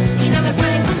y no me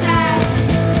puedo encontrar.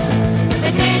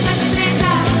 Petreza,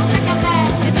 vamos a cantar.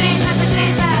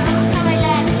 Petreza, vamos a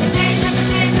bailar.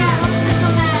 Petreza, vamos a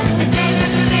tomar. Petreza.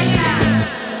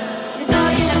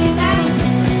 Estoy en la pista,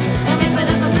 no me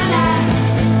puedo controlar.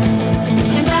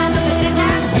 Cantando Petreza,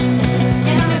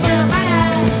 ya no me puedo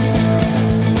parar.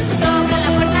 Toco la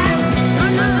puerta,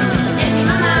 es mi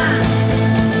mamá.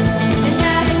 Me está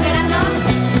esperando,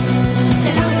 se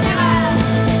enoja y se va.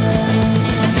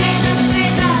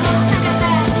 Petreza, vamos a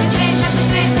cantar.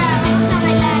 Petreza, vamos a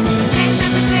bailar.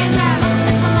 Petreza, vamos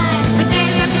a tomar.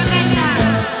 Petreza.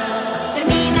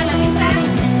 Termina la fiesta,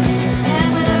 nada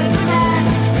puedo recordar.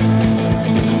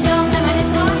 ¿Dónde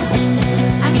amanezco?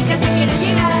 A mi casa quiero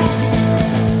llegar.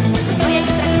 Hoy hay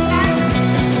otra fiesta,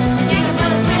 ya no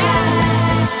puedo esperar.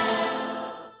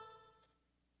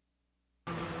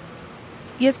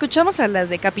 Y escuchamos a Las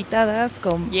Decapitadas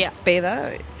con Yeah.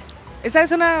 Peda. Esa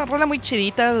es una rola muy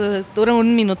chidita, dura 1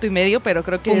 minuto y medio, pero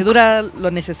creo que Punk. dura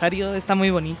lo necesario, está muy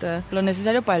bonita. Lo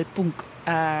necesario para el punk.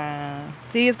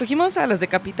 Sí, escogimos a Las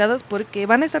Decapitadas porque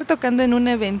van a estar tocando en un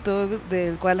evento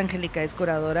del cual Angélica es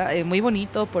curadora, muy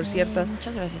bonito, por cierto.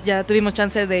 Muchas gracias. Ya tuvimos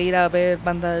chance de ir a ver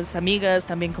bandas amigas,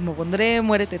 también como Bondré,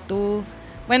 Muérete Tú.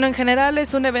 Bueno, en general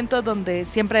es un evento donde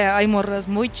siempre hay morras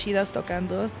muy chidas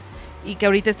tocando y que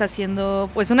ahorita está haciendo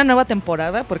pues una nueva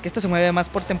temporada, porque esto se mueve más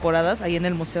por temporadas, ahí en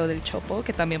el Museo del Chopo,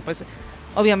 que también pues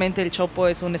obviamente el Chopo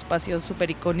es un espacio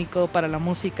súper icónico para la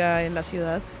música en la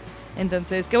ciudad.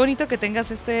 Entonces, qué bonito que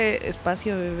tengas este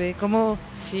espacio, bebé. ¿Cómo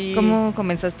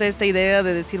comenzaste esta idea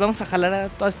de decir vamos a jalar a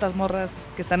todas estas morras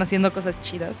que están haciendo cosas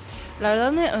chidas? La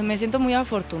verdad me siento muy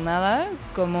afortunada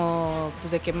como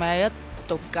pues de que me haya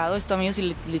tocado esto a mí,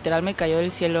 si literal me cayó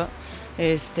del cielo.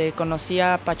 Conocí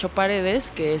a Pacho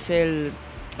Paredes, que es el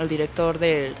director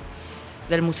de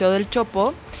del Museo del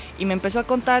Chopo, y me empezó a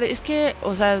contar, es que,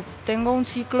 o sea, tengo un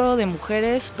ciclo de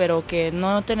mujeres, pero que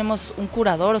no tenemos un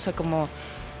curador, o sea, como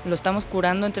lo estamos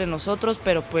curando entre nosotros,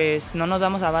 pero pues no nos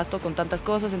damos abasto con tantas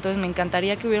cosas, entonces me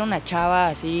encantaría que hubiera una chava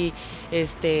así,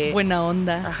 buena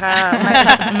onda.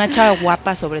 Ajá, una chava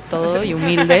guapa sobre todo y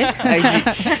humilde, ahí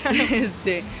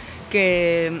sí.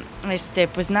 Que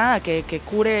pues nada, que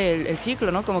cure el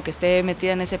ciclo, ¿no? Como que esté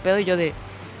metida en ese pedo, y yo de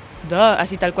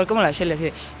así tal cual como la Shelly, así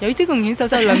de, ¿ya viste con quién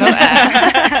estás hablando?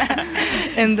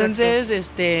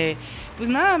 Entonces, pues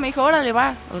nada, me dijo, órale,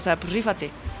 va, o sea, pues rífate,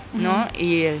 ¿no?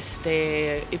 Y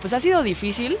y pues ha sido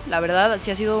difícil, la verdad,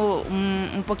 sí ha sido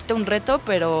un poquito un reto,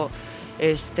 pero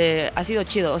ha sido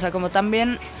chido, o sea, como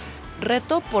también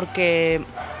reto porque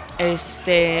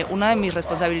una de mis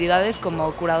responsabilidades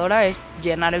como curadora es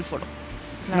llenar el foro,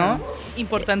 ¿no?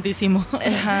 Importantísimo.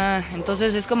 Ajá,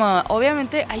 entonces es como,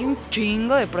 obviamente hay un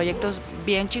chingo de proyectos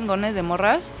bien chingones de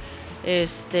morras,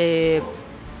 que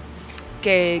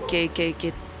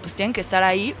pues tienen que estar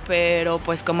ahí, pero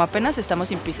pues como apenas estamos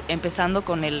empezando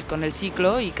con el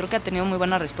ciclo, y creo que ha tenido muy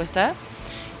buena respuesta,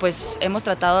 pues hemos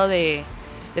tratado de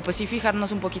pues sí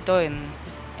fijarnos un poquito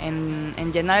en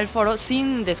llenar el foro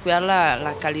sin descuidar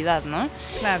la calidad, ¿no?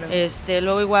 Claro.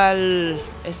 Luego igual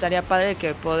estaría padre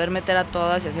que poder meter a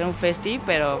todas y hacer un festi,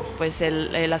 pero pues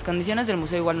las condiciones del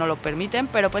museo igual no lo permiten,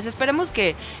 pero pues esperemos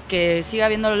que siga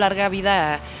habiendo larga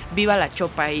vida, viva la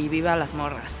chopa y viva las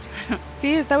morras.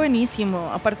 Sí, está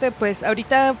buenísimo. Aparte, pues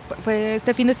ahorita fue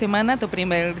este fin de semana tu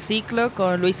primer ciclo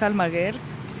con Luis Almaguer,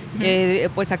 que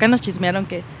pues acá nos chismearon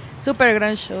que súper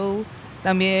gran show.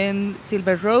 También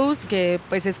Silver Rose, que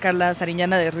pues es Carla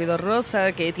Sariñana de Ruido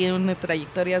Rosa, que tiene una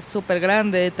trayectoria súper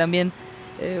grande. También,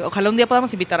 ojalá un día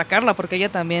podamos invitar a Carla, porque ella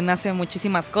también hace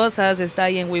muchísimas cosas. Está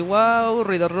ahí en WeWow,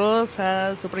 Ruido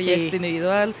Rosa, su proyecto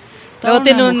individual. Luego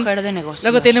tiene mujer de negocios.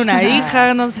 Luego tiene una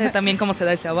hija, no sé también cómo se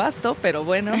da ese abasto, pero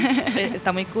bueno,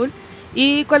 está muy cool.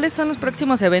 ¿Y cuáles son los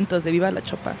próximos eventos de Viva la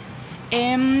Chopa?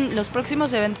 Los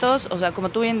próximos eventos, o sea, como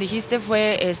tú bien dijiste,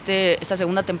 fue esta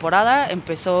segunda temporada,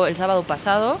 empezó el sábado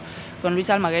pasado con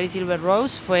Luis Almaguer y Silver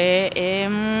Rose, fue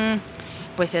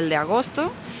pues el de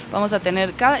agosto. Vamos a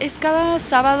tener, cada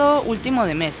sábado último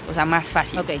de mes, o sea, más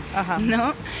fácil. Ok. Ajá.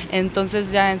 ¿No?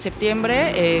 Entonces ya en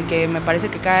septiembre, que me parece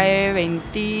que cae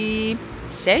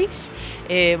 26,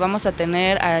 vamos a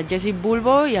tener a Jessie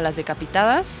Bulbo y a Las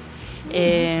Decapitadas.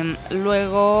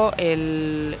 Luego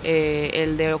el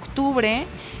de octubre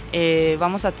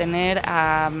vamos a tener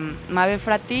a Mabe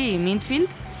Frati y Mintfield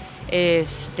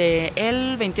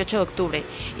el 28 de octubre,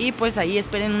 y pues ahí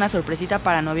esperen una sorpresita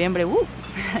para noviembre.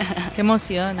 ¡Qué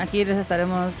emoción! Aquí les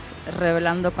estaremos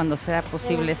revelando cuando sea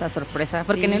posible esa sorpresa,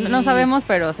 porque Sí. no sabemos,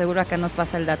 pero seguro acá nos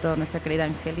pasa el dato nuestra querida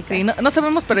Angélica. Sí, no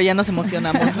sabemos, pero ya nos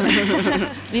emocionamos.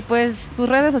 Y pues tus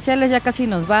redes sociales, ya casi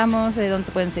nos vamos, ¿dónde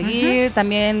te pueden seguir?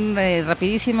 También,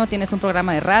 rapidísimo, tienes un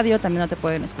programa de radio, también no te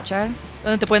pueden escuchar.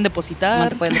 ¿Dónde te pueden depositar? ¿Dónde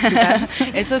te pueden depositar?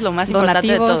 Eso es lo más importante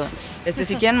de Donativos. todo.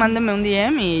 Si quieren, mándenme un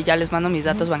DM y ya les mando mis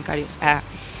datos bancarios.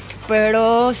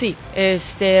 Pero sí,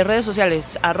 redes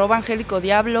sociales,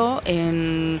 @AngélicoDiablo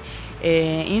en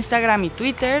Instagram y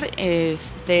Twitter,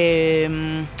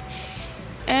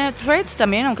 Threads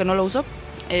también, aunque no lo uso,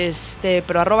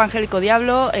 pero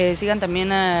 @AngélicoDiablo, sigan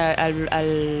también a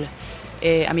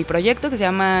mi proyecto que se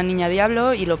llama Niña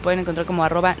Diablo, y lo pueden encontrar como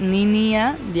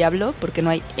 @NiniaDiablo, porque no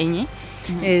hay ñ.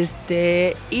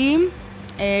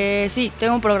 Sí,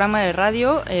 tengo un programa de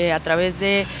radio a través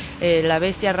de La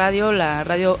Bestia Radio, la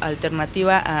radio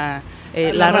alternativa a...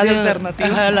 La radio alternativa.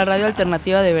 Ajá, la radio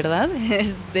alternativa de verdad,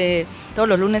 todos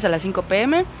los lunes a las 5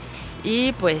 p.m.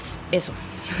 Y pues eso.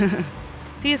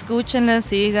 Sí, escúchenla,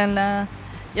 síganla.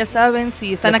 Ya saben,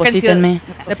 si están acá en Deposítenme.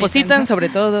 Depositan sobre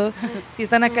todo. Si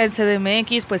están acá en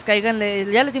CDMX, pues cáiganle.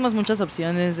 Ya les dimos muchas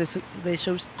opciones de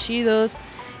shows chidos.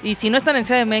 Y si no están en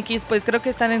CDMX, pues creo que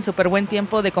están en súper buen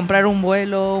tiempo de comprar un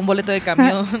vuelo, un boleto de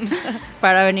camión.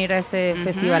 Para venir a este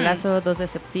festivalazo 2 de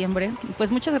septiembre.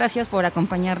 Pues muchas gracias por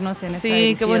acompañarnos en esta Sí,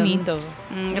 edición. qué bonito.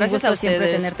 Gracias Un gusto a siempre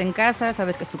ustedes. tenerte en casa,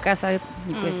 sabes que es tu casa y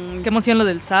pues Qué emoción lo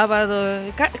del sábado.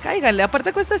 Cáiganle,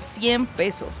 aparte cuesta 100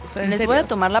 pesos. O sea, en Les serio. voy a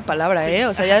tomar la palabra,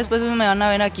 O sea, ya después me van a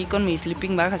ver aquí con mi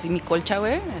sleeping bag, así mi colcha,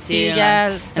 güey. sí, en ya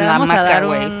la- te en la vamos a hamaca, dar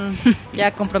güey.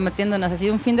 ya comprometiéndonos así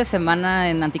un fin de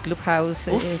semana en Anticlub House,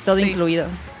 todo sí. incluido.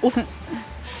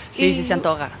 Sí, se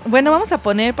antoja. Bueno, vamos a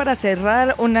poner para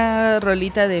cerrar una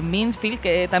rolita de Mintfield,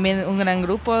 que también un gran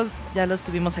grupo. Ya los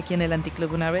tuvimos aquí en el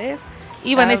Anticlub una vez.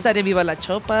 Y van a estar en Viva la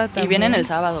Chopa también. Y vienen el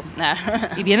sábado.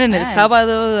 Y vienen el Ay.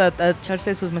 sábado a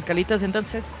echarse sus mezcalitas,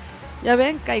 entonces ya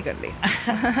ven, cáiganle.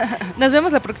 Nos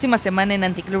vemos la próxima semana en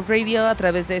Anticlub Radio a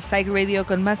través de Psych Radio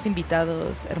con más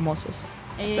invitados hermosos.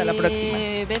 Hasta la próxima.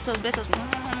 Besos.